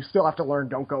you, you still have to learn,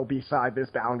 don't go beside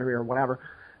this boundary or whatever.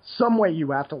 Some way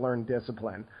you have to learn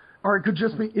discipline. Or it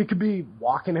could be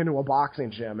walking into a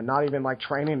boxing gym and not even like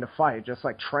training to fight, just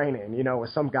like training, with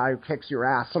some guy who kicks your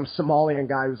ass, some Somalian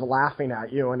guy who's laughing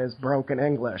at you in his broken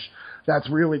English. That's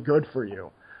really good for you.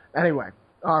 Anyway,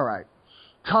 all right.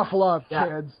 Tough love,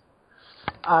 kids.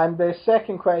 And the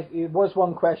second question, it was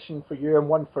one question for you and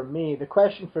one for me. The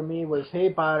question for me was, hey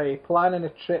Barry, planning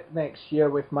a trip next year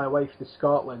with my wife to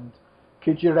Scotland.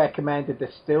 Could you recommend a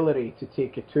distillery to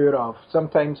take a tour of?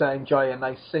 Sometimes I enjoy a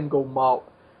nice single malt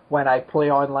when I play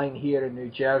online here in New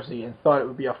Jersey, and thought it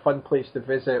would be a fun place to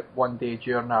visit one day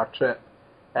during our trip.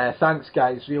 Thanks,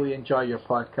 guys. Really enjoy your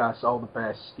podcast. All the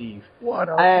best, Steve. What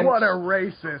a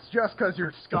racist. Just because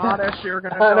you're Scottish, you're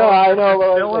going to I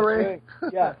know. Distillery?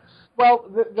 Yeah. Well,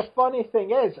 the funny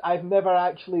thing is, I've never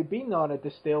actually been on a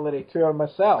distillery tour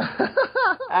myself.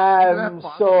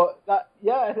 So,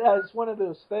 it's one of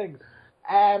those things.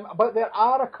 But there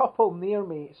are a couple near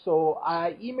me, so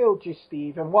I emailed you,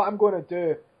 Steve, and what I'm going to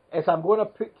do is I'm going to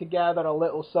put together a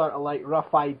little sort of like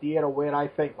rough idea of where I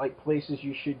think like places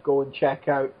you should go and check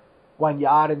out when you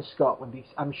are in Scotland.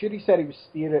 I'm sure he said he was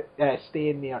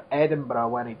staying near Edinburgh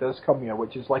when he does come here,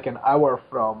 which is like an hour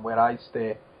from where I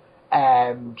stay,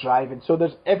 driving. So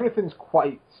everything's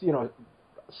quite,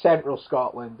 central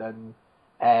Scotland and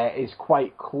is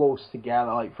quite close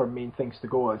together, like for main things to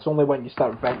go. It's only when you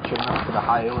start venturing up to the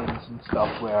Highlands and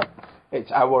stuff where it's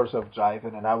hours of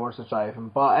driving.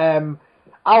 But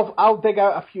I'll dig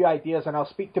out a few ideas and I'll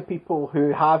speak to people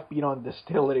who have been on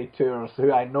distillery tours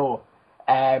who I know,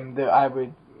 that I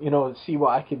would, see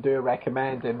what I can do,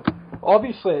 recommend. And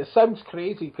obviously it sounds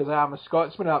crazy because I am a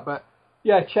Scotsman, but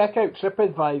yeah, check out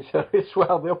TripAdvisor as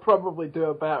well. They'll probably do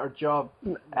a better job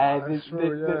than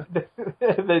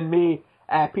me.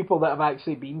 People that have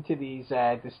actually been to these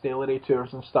distillery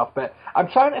tours and stuff. But I'm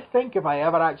trying to think if I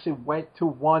ever actually went to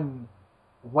one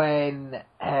when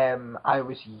I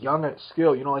was young at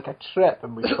school, like a trip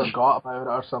and we forgot about it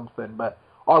or something,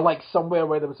 or like somewhere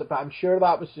where there was but I'm sure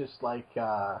that was just like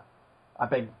a a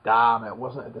big dam. It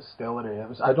wasn't a distillery. It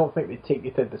was. I don't think they take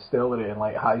you to a distillery in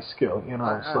like high school. You know,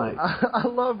 it's like I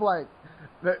love like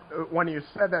that when you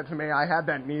said that to me. I had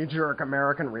that knee-jerk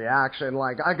American reaction.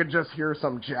 Like I could just hear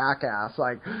some jackass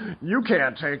like, "You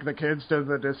can't take the kids to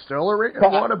the distillery.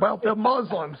 And what about the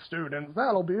Muslim students?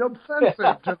 That'll be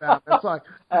offensive to them." It's like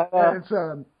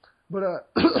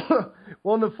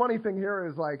well, the funny thing here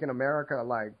is, like, in America,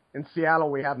 like, in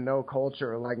Seattle, we have no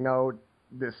culture, like, no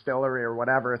distillery or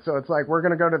whatever. So it's like, we're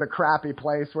going to go to the crappy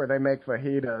place where they make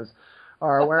fajitas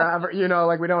or wherever, you know,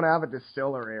 like, we don't have a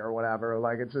distillery or whatever.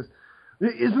 Like, it's just,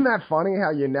 isn't that funny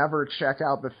how you never check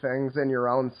out the things in your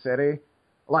own city?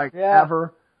 Like,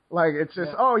 ever? Like, it's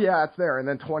just, oh, yeah, it's there. And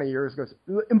then 20 years goes.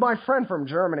 And my friend from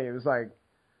Germany was like,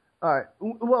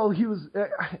 well, he was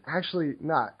actually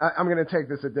not. I'm going to take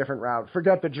this a different route.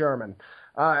 Forget the German.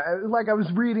 Like I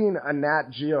was reading a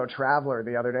Nat Geo Traveler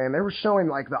the other day, and they were showing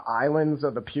like the islands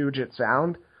of the Puget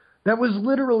Sound. That was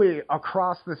literally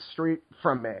across the street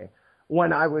from me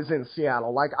when I was in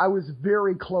Seattle. Like I was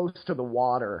very close to the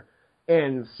water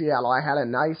in Seattle. I had a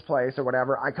nice place or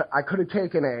whatever. I could have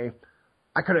taken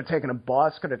a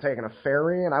bus, could have taken a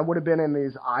ferry, and I would have been in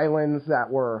these islands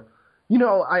that were. You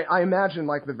know, I imagine,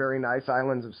 like, the very nice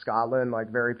islands of Scotland, like,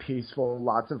 very peaceful,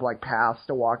 lots of, like, paths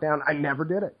to walk down. I never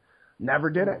did it. Never,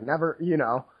 you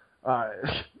know,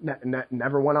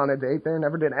 never went on a date there,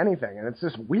 never did anything. And it's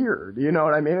just weird, you know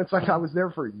what I mean? It's like I was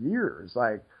there for years.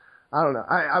 Like, I don't know.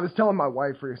 I was telling my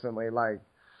wife recently, like,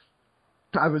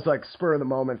 I was, like, spur of the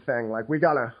moment thing. Like, we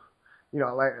got to, you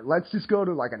know, like, let's just go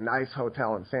to, like, a nice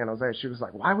hotel in San Jose. She was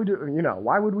like, why would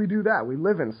we do that? We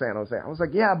live in San Jose. I was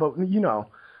like, yeah, but, you know.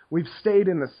 We've stayed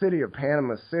in the city of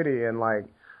Panama City and like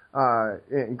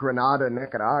in Granada,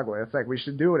 Nicaragua. It's like we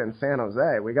should do it in San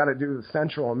Jose. We got to do the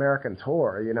Central American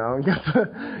tour, you know, and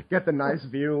get the nice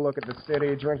view, look at the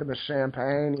city, drinking the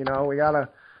champagne. You know,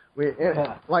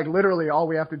 like literally all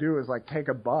we have to do is like take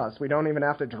a bus. We don't even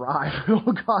have to drive.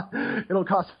 It'll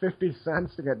cost 50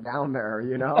 cents to get down there.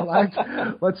 You know, like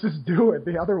let's just do it.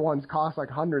 The other ones cost like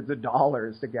hundreds of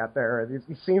dollars to get there. It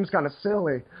seems kind of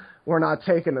silly. We're not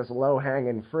taking this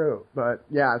low-hanging fruit. But,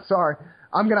 yeah, sorry.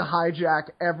 I'm going to hijack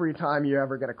every time you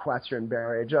ever get a question,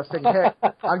 Barry, just in case.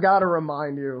 I've got to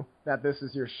remind you that this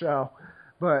is your show.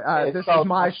 But this is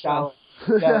my show.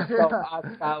 Yeah,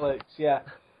 Ask Alex, yeah.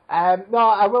 No,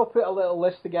 I will put a little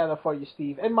list together for you,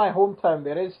 Steve. In my hometown,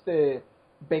 there is the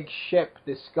big ship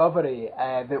Discovery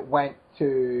that went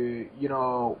to, you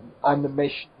know, on the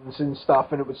missions and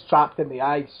stuff, and it was trapped in the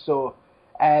ice, so...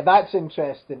 that's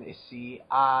interesting to see,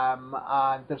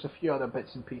 and there's a few other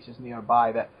bits and pieces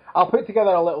nearby that I'll put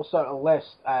together a little sort of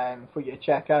list for you to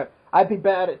check out. I'd be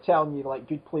better at telling you like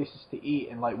good places to eat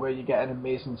and like where you get an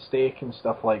amazing steak and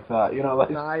stuff like that. You know,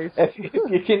 like nice. if you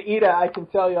can eat it, I can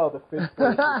tell you all the food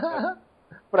places. Like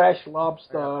fresh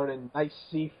lobster and nice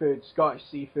seafood, Scottish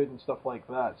seafood and stuff like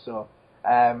that. So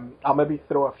I'll maybe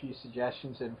throw a few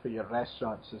suggestions in for your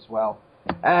restaurants as well.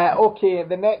 Okay,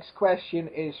 the next question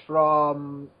is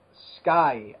from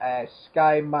Sky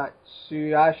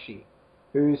Matsuashi,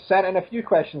 who's sent in a few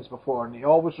questions before, and he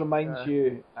always reminds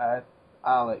you,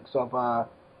 Alex, of a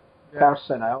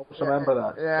person. I always remember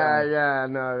that.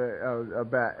 I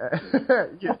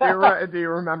bet. Do you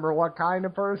remember what kind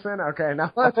of person? Okay,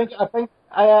 now I think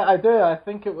I do. I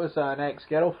think it was an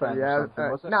ex-girlfriend or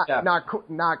something, was it?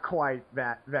 Not quite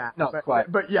that. Not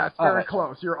quite. But yes, very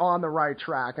close. You're on the right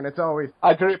track, and it's always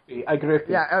a groupie.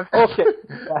 Yeah. Okay.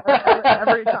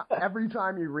 every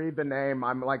time you read the name,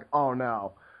 I'm like, oh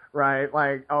no. Right,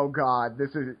 like, oh God,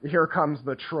 here comes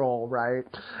the troll, right?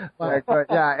 Like, but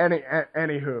yeah,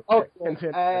 anywho.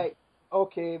 Okay,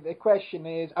 okay, the question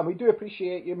is, and we do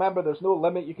appreciate you, remember there's no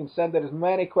limit, you can send in as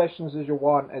many questions as you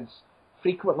want, as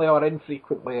frequently or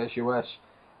infrequently as you wish.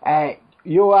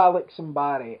 Yo, Alex and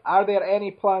Barry, are there any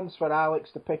plans for Alex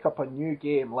to pick up a new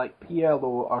game like PLO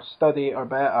or Study or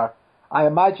Better? I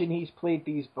imagine he's played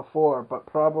these before, but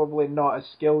probably not as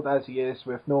skilled as he is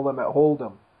with No Limit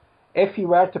Hold'em. If he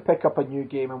were to pick up a new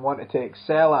game and wanted to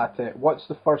excel at it, what's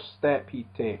the first step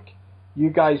he'd take? You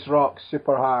guys rock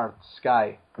super hard,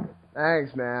 Sky.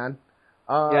 Thanks, man.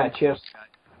 Yeah, cheers, Sky.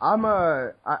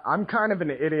 I'm kind of an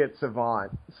idiot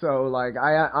savant, so like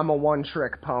I'm a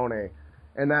one-trick pony,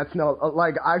 and that's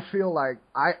like I feel like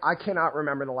I cannot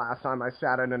remember the last time I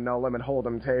sat at a No Limit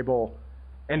Hold'em table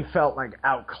and felt like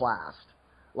outclassed.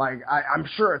 Like I'm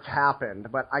sure it's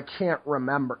happened, but I can't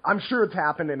remember. I'm sure it's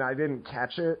happened and I didn't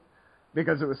catch it,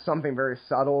 because it was something very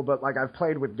subtle, but like I've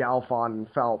played with Galfon and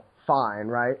felt fine,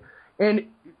 right? And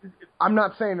I'm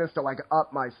not saying this to like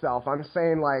up myself. I'm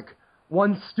saying like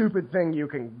one stupid thing you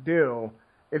can do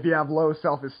if you have low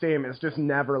self-esteem, it's just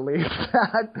never leave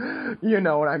that. You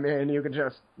know what I mean? You could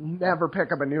just never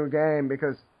pick up a new game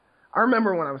because I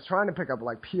remember when I was trying to pick up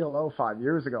like PLO 5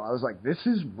 years ago, I was like, this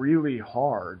is really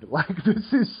hard. Like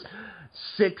this is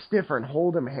 6 different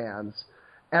Hold'em hands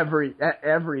every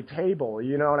table,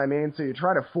 you know what I mean? So you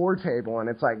try to 4 table and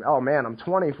it's like, oh man, I'm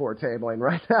 24 tabling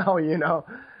right now, you know?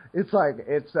 It's like,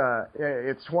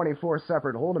 it's 24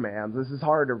 separate Hold'em hands. This is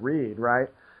hard to read, right?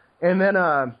 And then,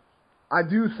 I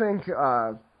do think,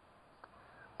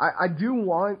 I do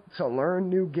want to learn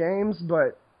new games,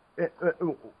 but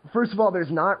first of all,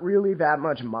 there's not really that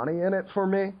much money in it for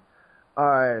me.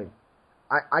 I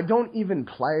don't even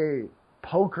play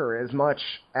poker as much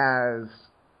as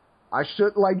I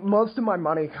should. Like, most of my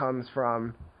money comes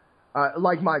from,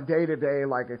 like, my day-to-day,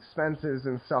 like, expenses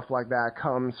and stuff like that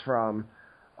comes from,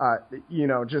 you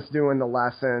know, just doing the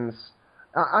lessons.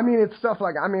 I mean, it's stuff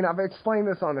like, I mean, I've explained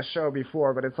this on the show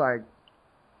before, but it's like,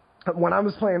 when I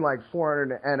was playing, like,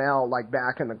 400 NL, like,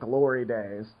 back in the glory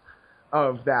days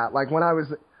of that, like, when I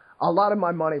was, a lot of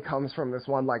my money comes from this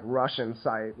one, like, Russian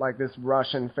site, like, this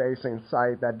Russian-facing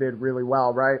site that did really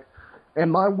well, right?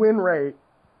 And my win rate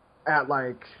at,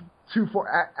 like,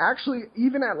 2-4, actually,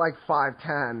 even at, like,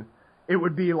 5-10, it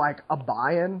would be, like, a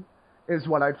buy-in is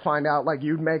what I'd find out. Like,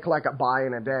 you'd make, like, a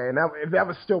buy-in a day, and that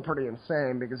was still pretty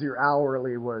insane because your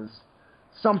hourly was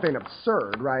something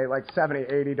absurd, right? Like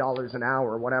 $70, $80 an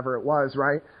hour, whatever it was,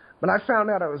 right? But I found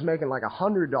out I was making like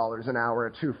 $100 an hour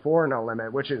at 2-4 no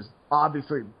limit, which is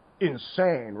obviously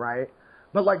insane, right?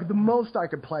 But like the most I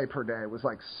could play per day was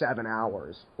like 7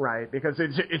 hours, right? Because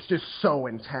it's just so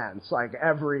intense. Like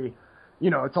every, you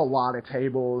know, it's a lot of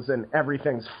tables and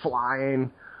everything's flying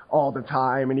all the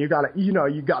time, and you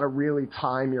gotta really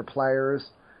time your players.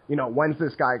 You know, when's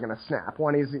this guy gonna snap?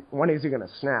 When is he gonna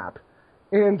snap?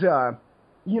 And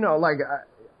you know, like,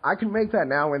 I can make that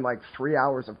now in, like, 3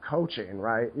 hours of coaching,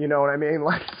 right? You know what I mean?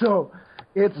 Like, so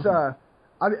it's,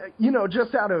 you know,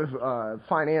 just out of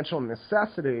financial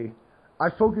necessity, I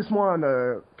focus more on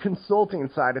the consulting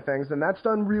side of things, and that's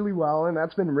done really well, and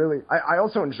that's been really, I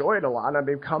also enjoy it a lot, and I've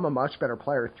become a much better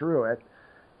player through it.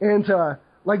 And,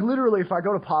 like, literally, if I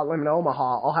go to Pot Limit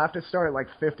Omaha, I'll have to start at, like,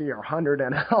 50 or 100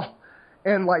 NL.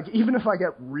 And, like, even if I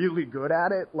get really good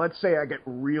at it, let's say I get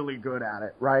really good at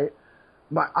it, right?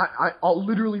 I'll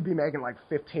literally be making like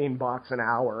 $15 an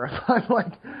hour if I'm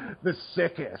like the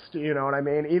sickest, you know what I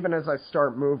mean? Even as I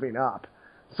start moving up.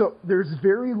 So there's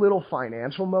very little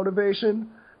financial motivation.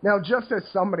 Now, just as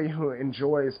somebody who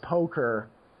enjoys poker,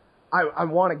 I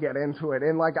want to get into it.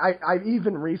 And like I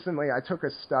even recently, I took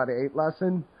a stud 8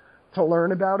 lesson to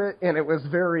learn about it, and it was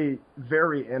very,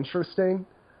 very interesting.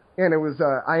 And it was,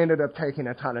 I ended up taking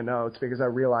a ton of notes because I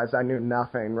realized I knew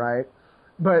nothing, right?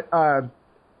 But,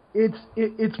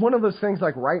 it's one of those things,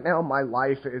 like, right now my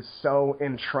life is so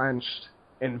entrenched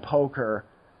in poker,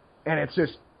 and it's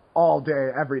just all day,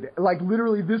 every day. Like,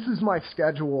 literally, this is my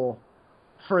schedule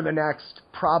for the next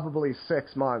probably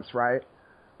 6 months, right?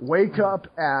 Wake up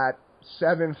at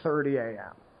 7:30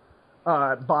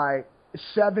 a.m. By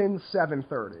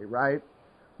 7:30, right?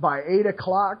 By 8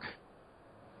 o'clock,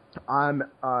 I'm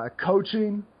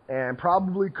coaching, and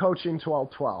probably coaching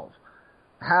 12:12.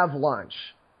 Have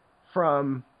lunch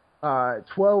from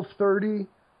 12:30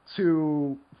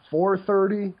 to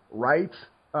 4:30, write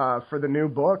for the new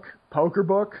book, Poker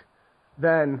Book.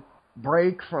 Then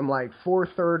break from like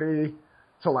 4:30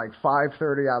 to like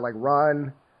 5:30. I like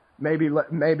run, maybe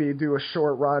do a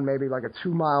short run, maybe like a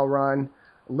 2-mile run,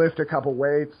 lift a couple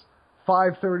weights.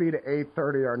 5:30 to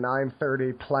 8:30 or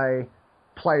 9:30,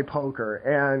 play poker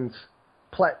and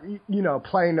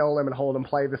play No Limit Hold'em,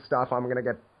 play the stuff I'm gonna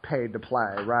get paid to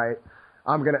play, right?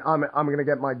 I'm gonna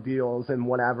get my deals and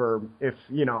whatever if,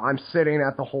 you know, I'm sitting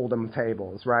at the Hold'em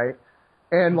tables, right?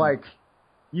 And like,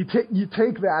 you take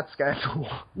that schedule,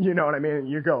 you know what I mean? And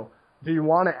you go, do you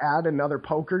want to add another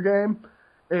poker game?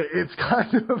 It's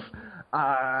kind of,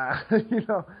 you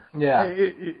know, yeah.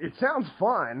 It sounds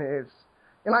fun.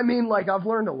 And I mean, like, I've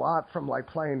learned a lot from like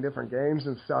playing different games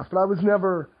and stuff, but I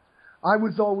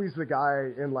was always the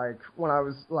guy in like, when I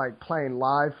was like playing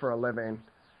live for a living,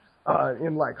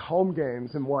 in like home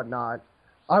games and whatnot,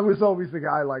 I was always the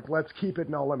guy like, let's keep it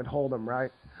No Limit Hold'em,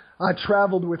 right? I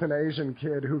traveled with an Asian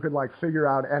kid who could like figure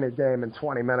out any game in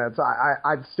 20 minutes.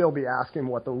 I'd still be asking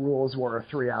what the rules were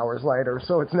 3 hours later.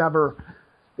 So it's never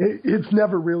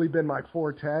really been my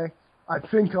forte. I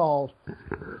think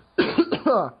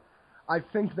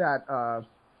that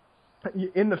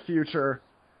in the future,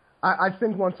 I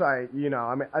think once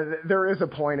there is a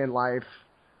point in life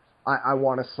I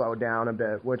want to slow down a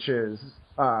bit, which is,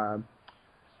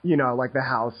 like the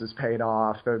house is paid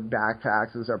off, the back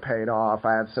taxes are paid off,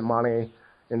 I have some money,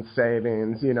 in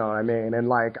savings, you know what I mean? And,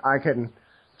 like, I can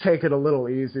take it a little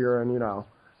easier and, you know,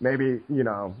 maybe, you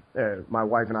know, my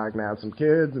wife and I can have some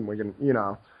kids and we can, you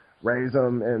know, raise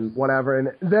them and whatever. And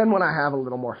then when I have a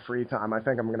little more free time, I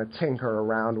think I'm going to tinker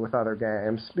around with other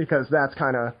games, because that's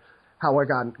kind of how I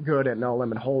got good at No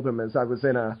Limit Hold'em. Is I was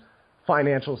in a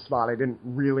financial spot. I didn't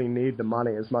really need the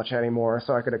money as much anymore,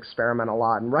 so I could experiment a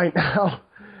lot. And right now,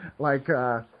 like,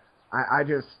 I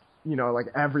just, you know, like,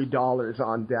 every dollar's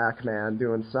on deck, man,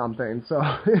 doing something. So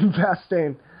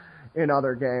investing in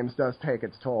other games does take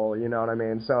its toll, you know what I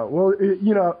mean? So, well,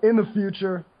 you know, in the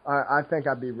future, I think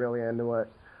I'd be really into it.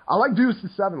 I like Deuce to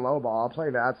 7 Lowball. I'll play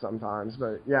that sometimes,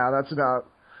 but yeah, that's about,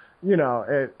 you know,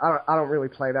 I don't really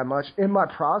play that much. In my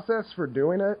process for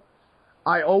doing it,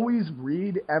 I always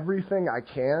read everything I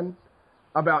can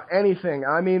about anything.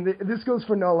 I mean, this goes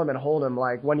for No Limit Hold'em,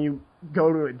 like, when you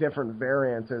go to a different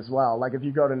variant as well. Like, if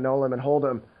you go to No Limit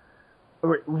Hold'em,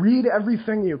 read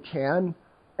everything you can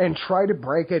and try to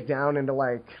break it down into,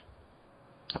 like,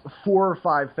 4 or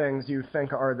 5 things you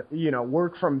think are, you know,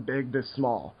 work from big to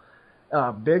small.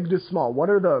 Big to small. What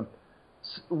are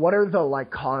the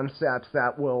like, concepts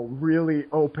that will really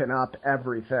open up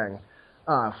everything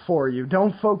for you?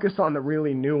 Don't focus on the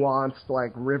really nuanced,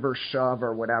 like, river shove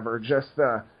or whatever. Just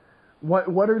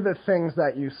what are the things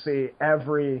that you see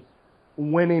every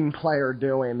winning player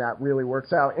doing that really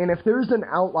works out? And if there's an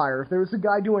outlier, if there's a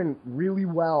guy doing really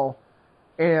well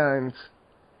and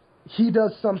he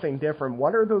does something different,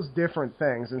 what are those different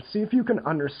things? And see if you can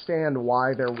understand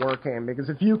why they're working. Because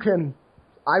if you can,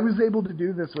 I was able to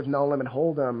do this with No Limit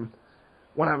Hold'em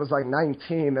when I was like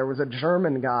 19. There was a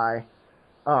German guy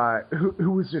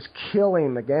who was just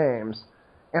killing the games,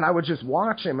 and I would just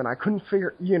watch him, and I couldn't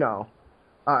figure, you know,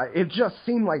 it just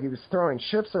seemed like he was throwing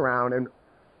chips around. And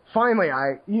finally,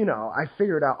 I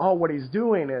figured out, oh, what he's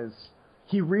doing is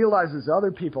he realizes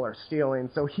other people are stealing,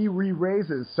 so he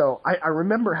re-raises. So I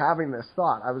remember having this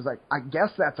thought. I was like, I guess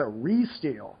that's a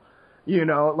re-steal. You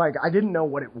know, like, I didn't know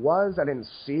what it was. I didn't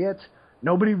see it.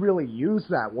 Nobody really used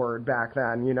that word back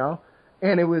then, you know?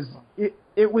 And it was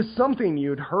something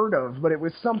you'd heard of, but it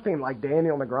was something like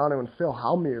Daniel Negreanu and Phil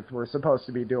Hellmuth were supposed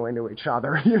to be doing to each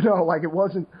other, you know? Like, it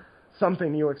wasn't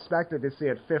something you expected to see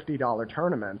at $50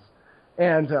 tournaments.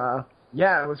 And,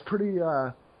 yeah, it was pretty...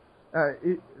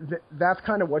 that's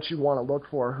kind of what you want to look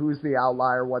for. Who's the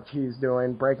outlier, what he's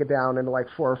doing, break it down into like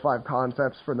 4 or 5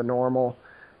 concepts for the normal,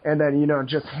 and then, you know,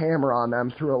 just hammer on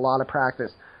them through a lot of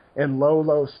practice and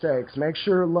low stakes. Make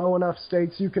sure low enough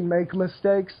stakes you can make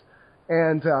mistakes,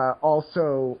 and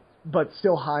also, but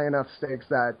still high enough stakes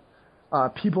that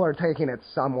people are taking it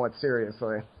somewhat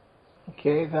seriously.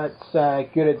 Okay, that's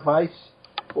good advice.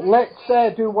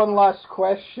 Let's do one last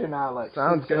question, Alex.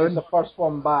 Sounds good. It's the first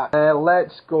one back.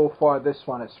 Let's go for this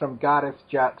one. It's from Gareth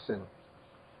Jackson.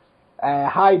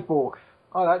 Hi, both.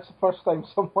 Oh, that's the first time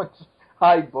someone's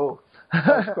hi, both.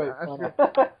 That's quite funny.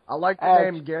 I like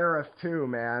the name Gareth, too,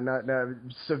 man. A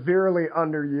severely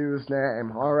underused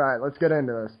name. All right, let's get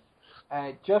into this.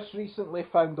 Just recently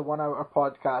found the 1 Hour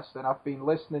podcast, and I've been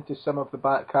listening to some of the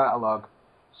back catalogue.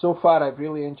 So far, I've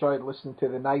really enjoyed listening to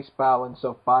the nice balance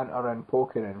of banter and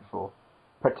poker info.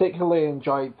 Particularly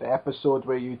enjoyed the episode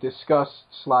where you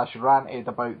discussed/ranted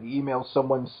about the email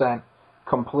someone sent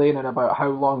complaining about how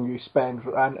long you spend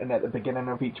ranting at the beginning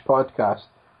of each podcast.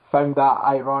 Found that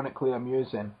ironically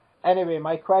amusing. Anyway,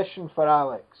 my question for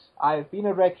Alex. I have been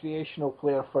a recreational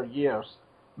player for years.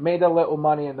 Made a little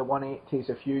money in the 180s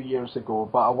a few years ago,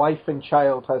 but a wife and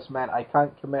child has meant I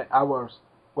can't commit hours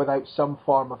without some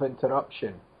form of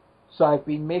interruption. So I've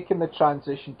been making the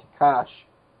transition to cash,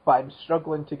 but I'm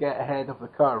struggling to get ahead of the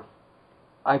curve.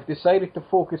 I've decided to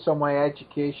focus on my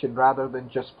education rather than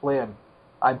just playing.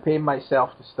 I'm paying myself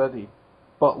to study,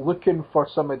 but looking for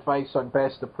some advice on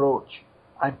best approach.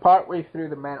 I'm partway through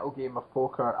the mental game of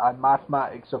poker and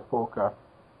mathematics of poker.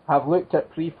 I've looked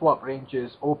at pre-flop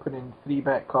ranges, opening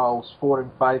 3-bet calls, 4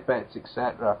 and 5 bets,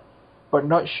 etc., but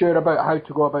not sure about how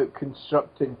to go about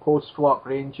constructing post-flop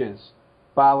ranges,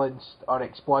 balanced or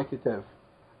exploitative,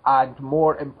 and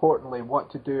more importantly, what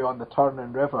to do on the turn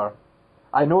and river.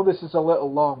 I know this is a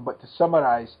little long, but to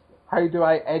summarise, how do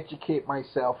I educate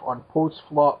myself on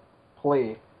post-flop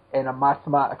play in a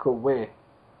mathematical way?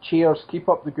 Cheers, keep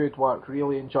up the good work,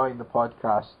 really enjoying the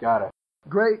podcast, Gareth.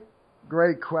 Great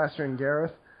question,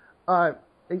 Gareth.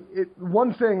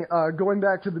 One thing, going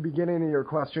back to the beginning of your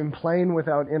question, playing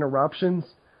without interruptions,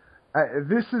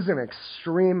 this is an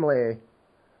extremely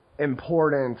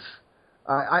important...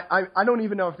 I don't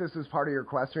even know if this is part of your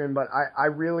question, but I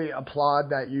really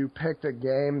applaud that you picked a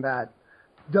game that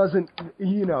doesn't,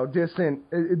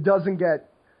 it doesn't get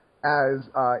as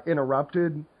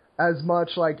interrupted as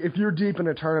much, like, if you're deep in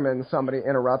a tournament and somebody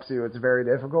interrupts you, it's very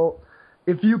difficult.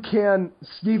 If you can,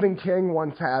 Stephen King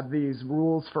once had these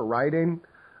rules for writing,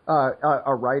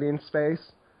 a writing space,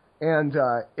 and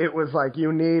it was like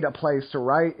you need a place to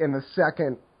write, and the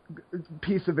second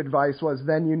piece of advice was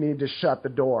then you need to shut the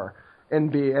door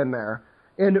and be in there.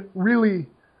 And really,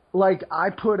 like, I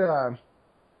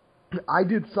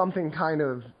did something kind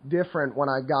of different when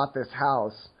I got this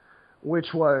house,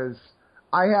 which was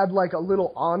I had like a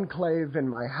little enclave in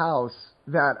my house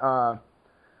that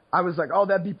I was like, oh,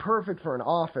 that'd be perfect for an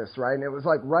office, right? And it was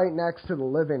like right next to the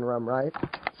living room, right?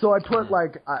 So I put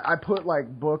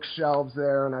like bookshelves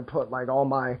there, and I put like all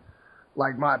my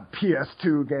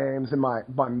PS2 games and my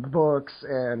books,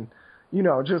 and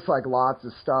just like lots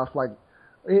of stuff, like,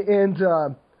 and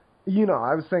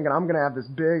I was thinking I'm gonna have this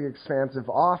big expansive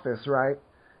office, right?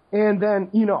 And then,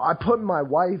 I put my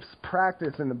wife's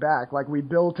practice in the back. Like, we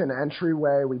built an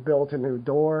entryway, we built a new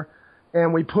door,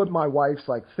 and we put my wife's,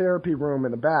 like, therapy room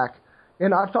in the back.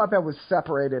 And I thought that was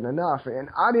separated enough. And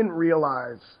I didn't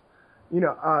realize,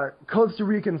 Costa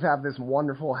Ricans have this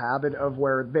wonderful habit of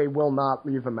where they will not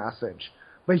leave a message.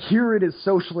 But here it is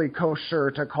socially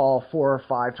kosher to call 4 or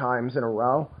 5 times in a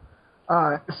row.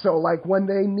 So, like, when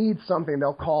they need something,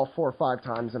 they'll call 4 or 5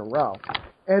 times in a row.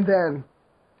 And then...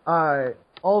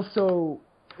 also,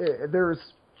 there's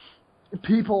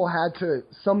people had to,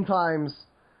 sometimes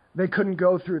they couldn't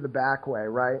go through the back way,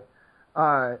 right?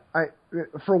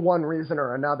 For one reason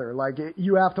or another. Like,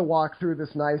 you have to walk through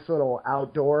this nice little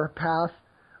outdoor path,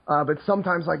 but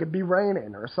sometimes, like, it'd be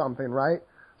raining or something, right?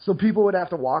 So people would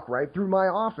have to walk right through my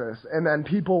office, and then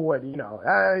people would,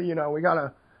 we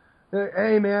gotta,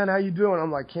 hey, man, how you doing?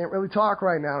 I'm like, can't really talk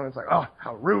right now. And it's like, oh,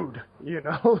 how rude,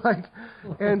 like,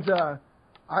 and,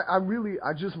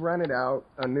 I just rented out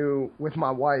with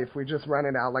my wife, we just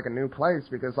rented out like a new place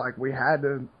because like we had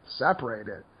to separate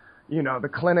it. The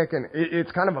clinic, and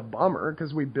it's kind of a bummer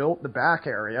because we built the back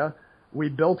area, we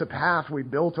built a path, we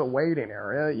built a waiting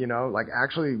area, like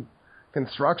actually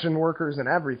construction workers and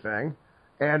everything.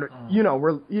 And,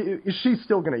 she's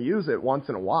still going to use it once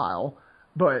in a while,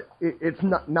 but it's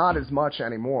not as much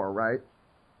anymore, right?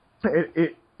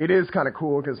 It is kind of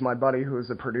cool because my buddy who's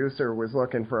a producer was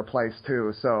looking for a place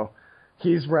too, so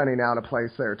he's renting out a place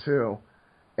there too.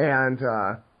 And,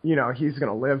 he's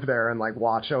going to live there and like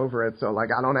watch over it, so like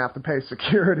I don't have to pay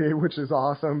security, which is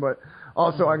awesome, but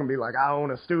also I can be like, I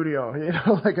own a studio,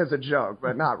 like as a joke,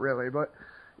 but not really. But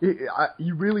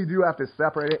you really do have to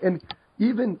separate it. And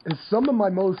even some of my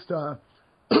most,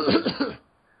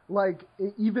 like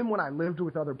even when I lived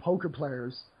with other poker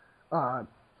players,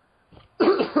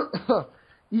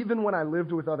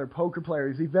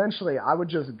 eventually I would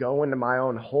just go into my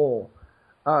own hole,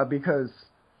 because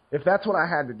if that's what I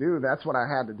had to do, that's what I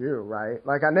had to do, right?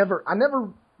 Like I never,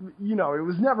 it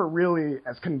was never really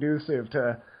as conducive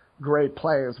to great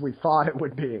play as we thought it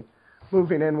would be,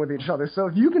 moving in with each other. So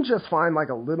if you can just find like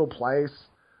a little place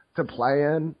to play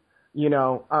in,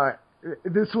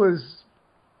 this was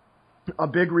a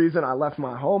big reason I left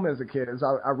my home as a kid, is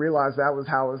I realized that was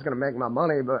how I was going to make my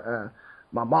money, but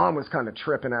my mom was kind of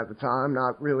tripping at the time,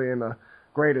 not really in the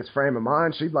greatest frame of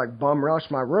mind. She'd like bum rush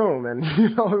my room, and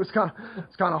it was kind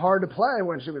of hard to play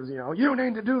when she was, you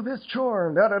need to do this chore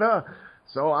and da da da.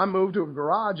 So I moved to a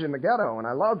garage in the ghetto, and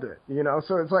I loved it.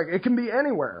 So it's like it can be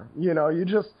anywhere. You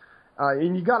just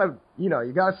and you gotta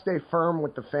stay firm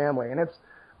with the family, and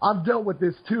I've dealt with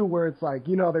this too, where it's like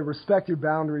they respect your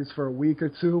boundaries for a week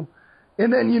or two.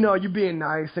 And then, you're being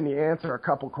nice and you answer a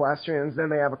couple questions, then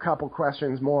they have a couple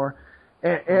questions more.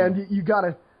 And you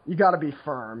gotta be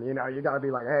firm, you gotta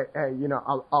be like, hey,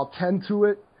 I'll tend to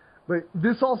it, but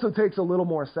this also takes a little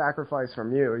more sacrifice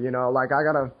from you, like I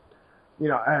gotta,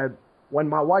 when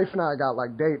my wife and I got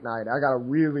like date night, I gotta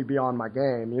really be on my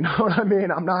game, you know what I mean?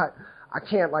 I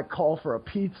can't like call for a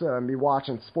pizza and be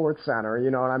watching Sports Center,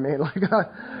 you know what I mean? Like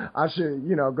I should,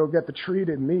 go get the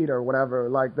treated meat or whatever,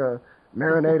 like the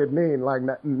marinated meat, like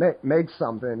make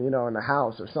something, in the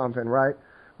house or something, right?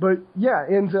 But yeah,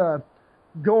 and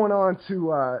going on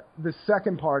to the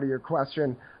second part of your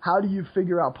question, how do you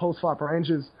figure out post-flop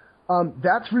ranges?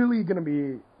 That's really going to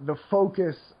be the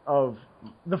focus of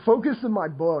my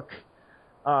book.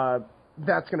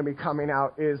 That's going to be coming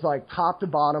out is like top to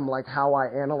bottom, like how I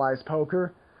analyze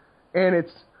poker, and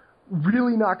it's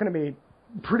really not going to be.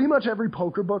 Pretty much every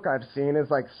poker book I've seen is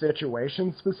like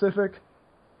situation specific,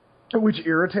 which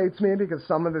irritates me because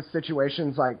some of the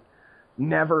situations like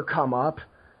never come up.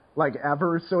 Like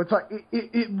ever. So it's like,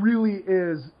 it really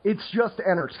is, it's just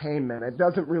entertainment. It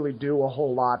doesn't really do a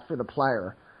whole lot for the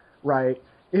player, right?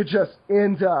 It just,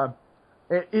 and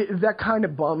That kind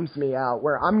of bums me out.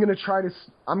 Where I'm gonna try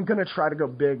to go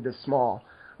big to small.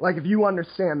 Like if you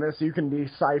understand this, you can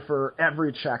decipher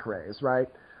every check raise, right?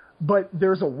 But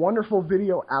there's a wonderful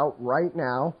video out right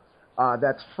now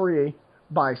that's free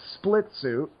by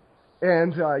SplitSuit.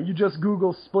 And you just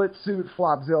Google SplitSuit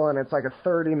Flopzilla, and it's like a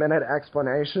 30-minute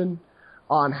explanation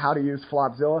on how to use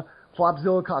Flopzilla.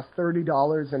 Flopzilla costs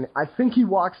 $30, and I think he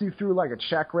walks you through like a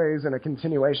check raise and a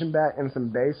continuation bet and some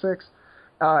basics.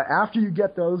 After you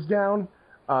get those down,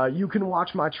 you can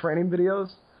watch my training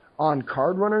videos on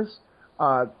Card Runners.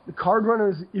 Card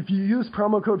Runners, if you use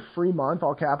promo code FREEMONTH,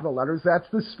 all capital letters, that's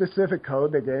the specific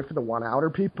code they gave for the one-outer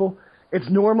people. It's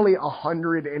normally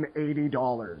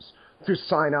 $180 to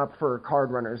sign up for Card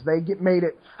Runners. They made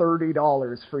it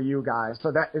 $30 for you guys.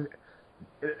 So that is,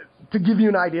 to give you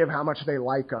an idea of how much they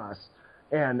like us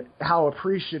and how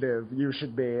appreciative you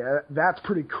should be. That's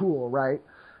pretty cool, right?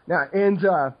 Now, and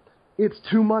it's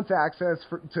 2 months access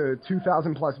to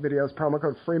 2,000 plus videos. Promo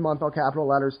code FREEMONTH, all capital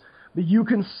letters. But you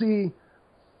can see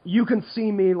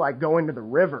me like going to the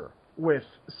river with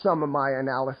some of my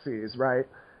analyses, right?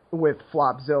 With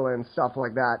Flopzilla and stuff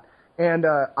like that. And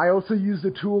I also use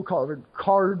a tool called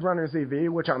Card Runners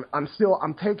EV, which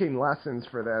I'm taking lessons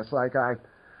for this. Like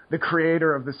the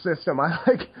creator of the system,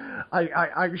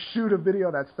 I shoot a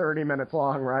video that's 30 minutes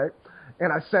long, right?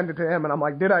 And I send it to him, and I'm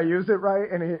like, did I use it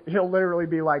right? And he'll literally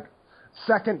be like,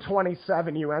 second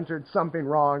 27, you entered something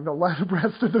wrong. The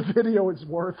rest of the video is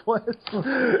worthless.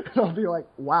 And I'll be like,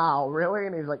 wow, really?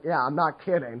 And he's like, yeah, I'm not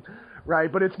kidding,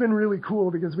 right? But it's been really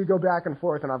cool because we go back and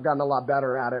forth, and I've gotten a lot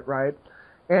better at it, right?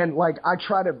 And, like, I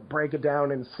try to break it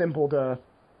down in simple to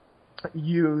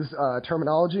use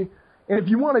terminology. And if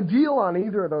you want a deal on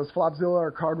either of those, Flopzilla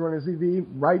or Card Runners EV,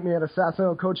 write me at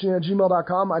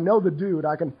assassinocoaching@gmail.com. I know the dude.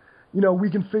 We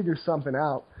can figure something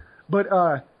out. But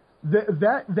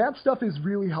that stuff is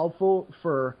really helpful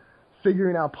for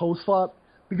figuring out post-flop,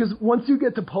 because once you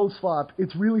get to post-flop,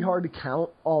 it's really hard to count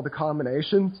all the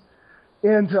combinations.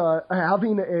 And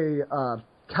having a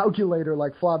calculator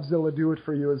like Flopzilla do it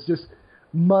for you is just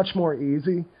much more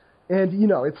easy. And,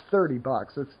 it's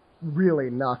 $30. It's really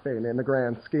nothing in the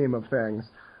grand scheme of things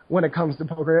when it comes to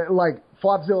poker. Like,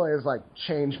 Flopzilla has, like,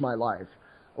 changed my life.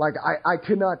 Like, I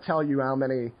could not tell you how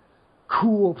many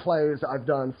cool plays I've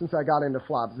done since I got into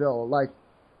Flopzilla. Like,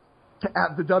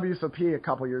 at the WSOP a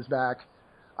couple years back,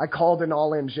 I called an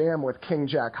all-in jam with King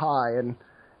Jack High, and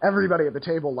everybody at the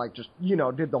table, like, just,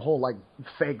 did the whole, like,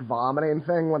 fake vomiting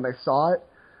thing when they saw it.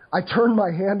 I turned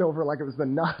my hand over like it was the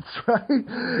nuts, right?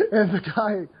 And the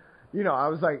guy, I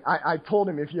was like, I told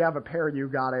him, if you have a pair, you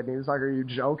got it. And he was like, are you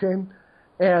joking?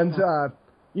 And,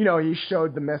 he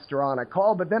showed the Mr. on a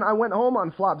call. But then I went home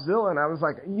on Flopzilla, and I was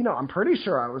like, I'm pretty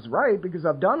sure I was right because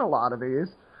I've done a lot of these.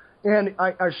 And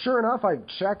I sure enough, I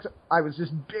checked. I was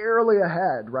just barely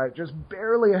ahead, right? Just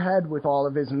barely ahead with all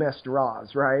of his missed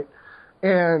draws, right?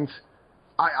 And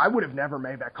I would have never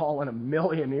made that call in a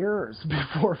million years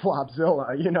before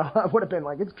Flopzilla. I would have been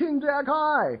like, it's King Jack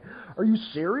High. Are you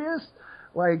serious?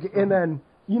 Like, and then,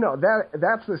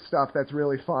 that's the stuff that's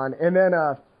really fun. And then,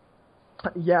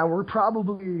 we're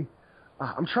probably,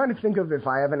 I'm trying to think of if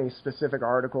I have any specific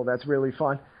article that's really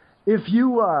fun. If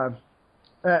you,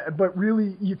 but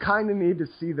really, you kind of need to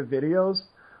see the videos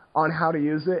on how to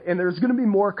use it. And there's going to be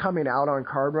more coming out on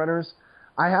Card Runners.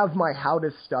 I have my How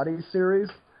to Study series,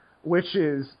 which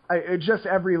is just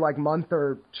every like month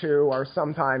or two, or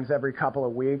sometimes every couple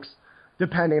of weeks,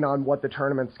 depending on what the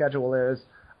tournament schedule is.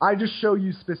 I just show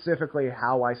you specifically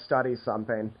how I study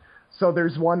something. So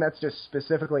there's one that's just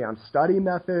specifically on study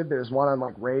method. There's one on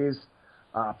like raise,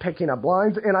 picking up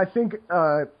blinds. And I think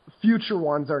future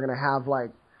ones are going to have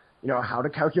like, how to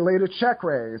calculate a check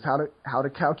raise, how to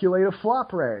calculate a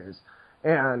flop raise,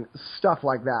 and stuff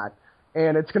like that.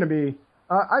 And it's going to be,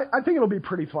 I think it'll be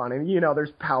pretty fun. And,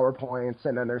 there's PowerPoints,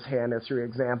 and then there's hand history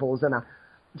examples. And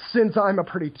since I'm a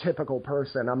pretty typical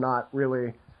person, I'm not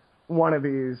really one of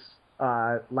these,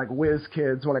 like, whiz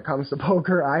kids when it comes to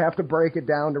poker. I have to break it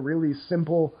down to really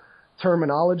simple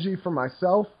terminology for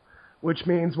myself, which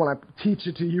means when I teach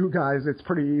it to you guys, it's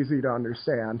pretty easy to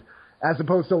understand. As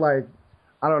opposed to, like,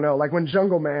 I don't know, like when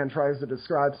Jungle Man tries to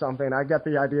describe something, I get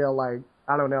the idea, like,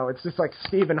 I don't know, it's just like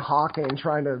Stephen Hawking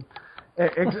trying to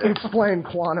explain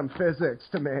quantum physics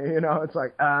to me, it's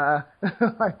like,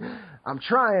 I'm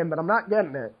trying, but I'm not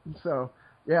getting it. So,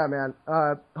 yeah, man,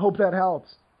 hope that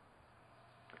helps.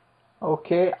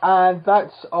 Okay, and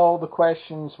that's all the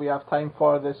questions we have time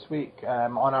for this week.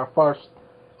 On our first,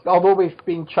 although we've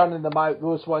been churning them out,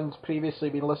 those ones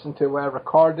previously been listened to were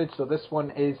recorded, so this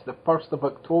one is the 1st of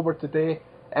October today,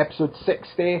 episode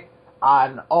 60,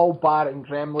 and all barring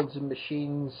Gremlins and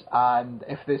Machines, and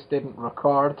if this didn't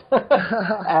record,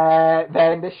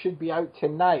 then this should be out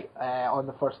tonight on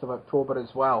the 1st of October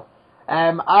as well.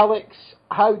 Alex,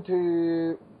 how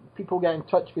do people get in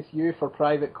touch with you for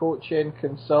private coaching,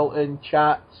 consulting,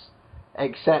 chats,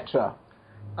 etc.?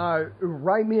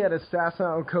 Write me at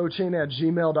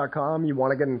assassinoutcoaching@gmail.com. You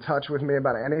want to get in touch with me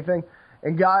about anything.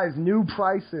 And guys, new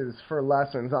prices for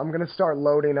lessons. I'm going to start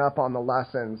loading up on the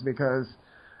lessons because,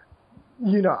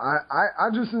 you know, I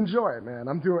just enjoy it, man.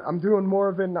 I'm doing more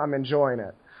of it and I'm enjoying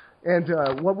it.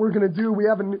 And what we're going to do, we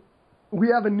have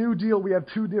a new deal. We have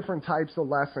 2 different types of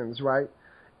lessons, right?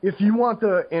 If you want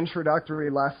the introductory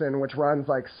lesson, which runs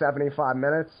like 75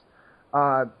 minutes,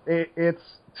 it's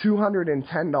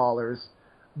 $210.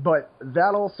 But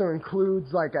that also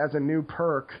includes, like, as a new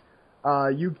perk,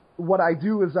 what I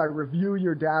do is I review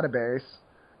your database,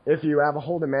 if you have a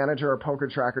Hold'em Manager or Poker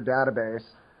Tracker database,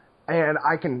 and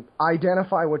I can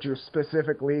identify what your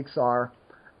specific leaks are.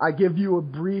 I give you a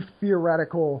brief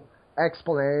theoretical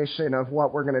explanation of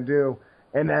what we're going to do,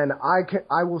 and then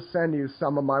I will send you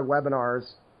some of my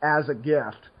webinars as a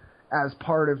gift, as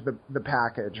part of the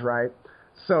package, right?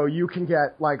 So you can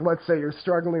get, like, let's say you're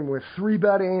struggling with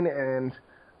 3-betting and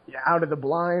out of the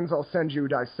blinds, I'll send you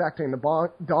dissecting the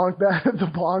donk bet,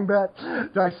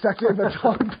 dissecting the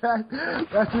donk bet.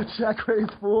 That's a check raise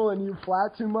full and you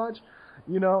flat too much.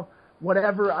 You know,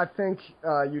 whatever I think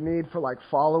you need for, like,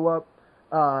 follow-up.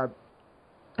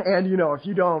 And, you know, if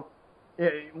you don't,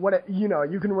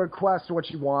 you can request what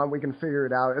you want. We can figure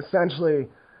it out. Essentially,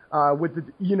 with the,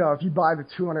 you know, if you buy the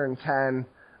 210,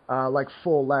 like,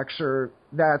 full lecture,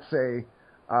 that's a,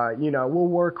 we'll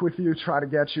work with you, try to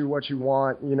get you what you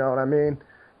want, you know what I mean?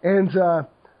 And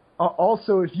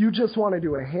also, if you just want to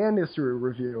do a hand history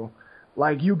review,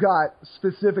 like you got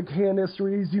specific hand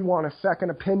histories you want a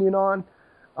second opinion on,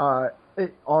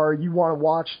 or you want to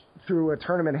watch through a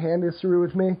tournament hand history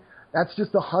with me, that's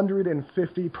just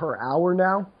 $150 per hour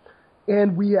now.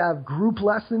 And we have group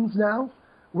lessons now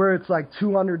where it's like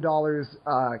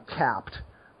 $200 capped,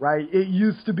 right? It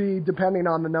used to be, depending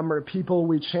on the number of people,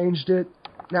 we changed it.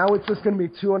 Now it's just going to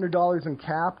be $200 and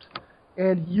capped,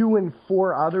 and you and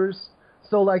 4 others.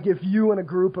 So, like, if you and a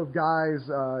group of guys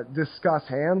discuss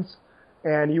hands,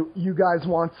 and you guys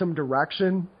want some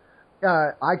direction,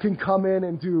 I can come in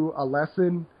and do a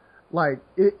lesson. Like,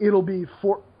 it'll be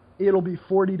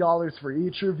 $40 for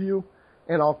each of you,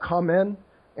 and I'll come in,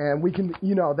 and we can,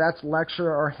 you know, that's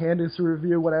lecture or hand history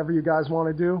review, whatever you guys want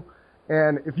to do.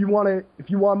 And if you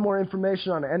want more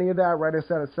information on any of that, write us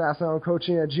at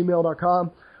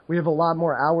assassinoutcoaching@gmail.com. We have a lot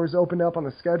more hours opened up on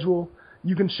the schedule.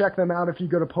 You can check them out if you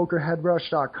go to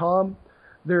pokerheadrush.com.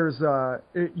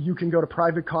 You can go to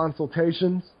private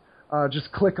consultations.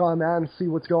 Just click on that and see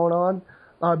what's going on.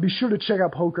 Be sure to check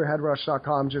out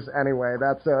pokerheadrush.com just anyway.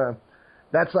 That's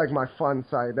like my fun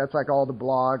site. That's like all the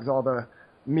blogs, all the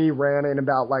me ranting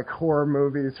about, like, horror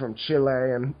movies from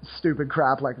Chile and stupid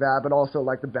crap like that, but also,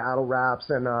 like, the battle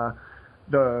raps and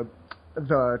the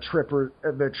trip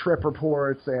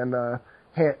reports and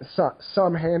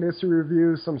some hand history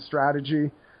reviews, some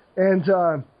strategy. And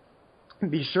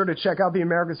be sure to check out the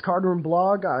America's Card Room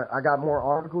blog. I got more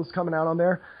articles coming out on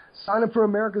there. Sign up for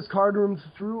America's Card Room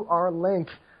through our link.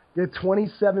 Get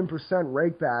 27%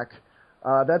 rake back.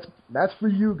 That's for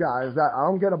you guys. I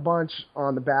don't get a bunch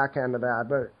on the back end of that,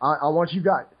 but I want you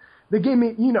guys. They gave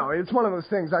me, you know, it's one of those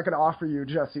things I could offer you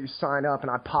just so you sign up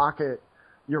and I pocket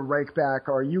your rake back,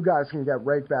 or you guys can get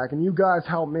rake back, and you guys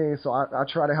help me, so I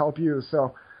try to help you.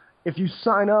 So if you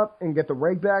sign up and get the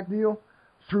rake back deal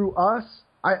through us,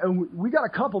 we got a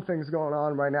couple things going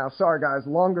on right now. Sorry guys,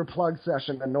 longer plug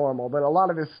session than normal, but a lot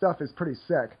of this stuff is pretty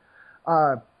sick.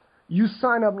 You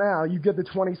sign up now, you get the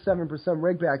 27%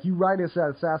 rake back. You write us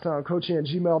at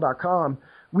assassinoutcoaching@gmail.com.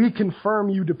 We confirm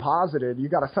you deposited. You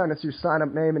got to sign us your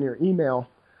sign-up name and your email.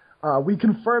 We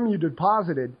confirm you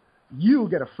deposited. You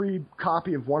get a free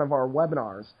copy of one of our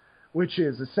webinars, which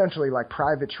is essentially like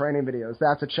private training videos.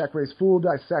 That's a check raise fool,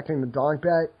 dissecting the donk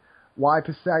bet, why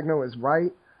Pisagno is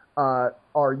right.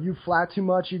 Are you flat too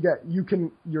much?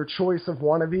 Your choice of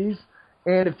one of these.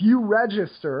 And if you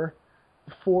register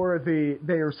for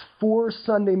there's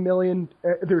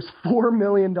 $4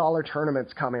 million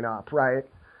tournaments coming up, right,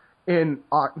 in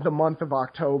the month of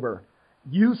October.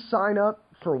 You sign up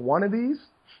for one of these,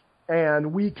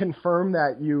 and we confirm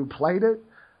that you played it.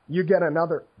 You get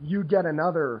another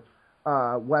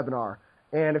webinar,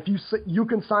 and if you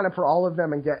can sign up for all of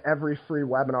them and get every free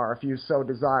webinar if you so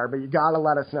desire. But you gotta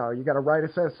let us know. You gotta write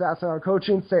us at Assassin on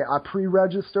Coaching, say I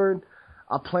pre-registered,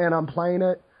 I plan on playing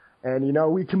it. And,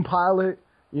 we compile it,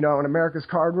 in America's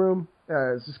Card Room,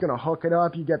 It's just going to hook it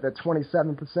up. You get that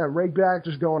 27% rig back.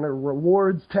 Just go on the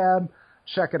rewards tab.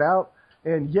 Check it out.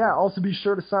 And, yeah, also be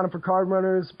sure to sign up for Card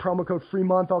Runners. Promo code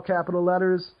FREEMONTH, all capital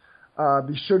letters.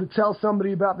 Be sure to tell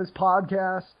somebody about this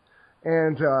podcast.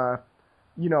 And,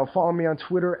 follow me on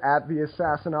Twitter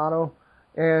 @TheAssassinato.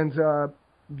 And,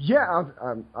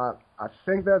 I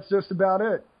think that's just about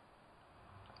it.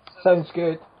 Sounds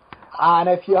good. And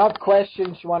if you have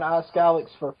questions you want to ask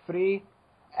Alex for free,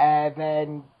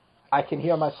 then I can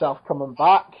hear myself coming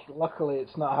back. Luckily,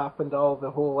 it's not happened all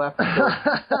the whole episode.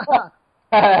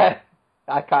 I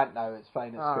can't now. It's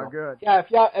fine. It's cool. Good. Yeah,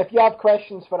 if you have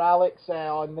questions for Alex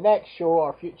on the next show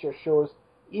or future shows,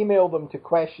 email them to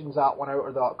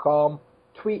questions@oneouter.com,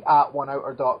 tweet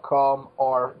 @oneouter.com,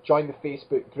 or join the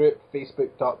Facebook group,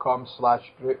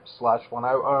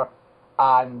 facebook.com/group/oneouter,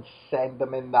 and send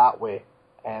them in that way.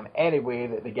 Any way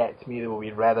that they get to me, they will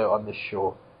be read out on the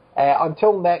show.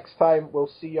 Until next time, we'll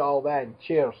see you all then.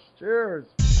 Cheers. Cheers.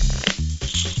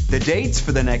 The dates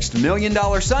for the next $1 Million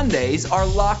Sundays are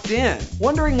locked in.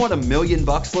 Wondering what $1 million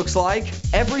looks like?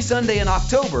 Every Sunday in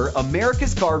October,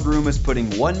 America's Card Room is putting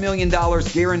 $1 million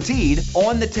guaranteed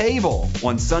on the table.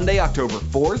 On Sunday, October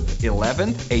 4th,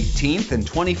 11th, 18th, and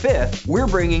 25th, we're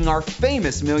bringing our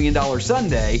famous $1 Million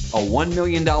Sunday, a $1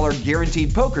 million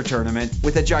guaranteed poker tournament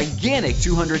with a gigantic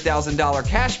 $200,000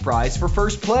 cash prize for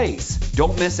first place.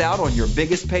 Don't miss out on your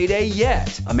biggest payday yet.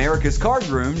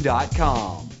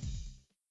 AmericasCardRoom.com.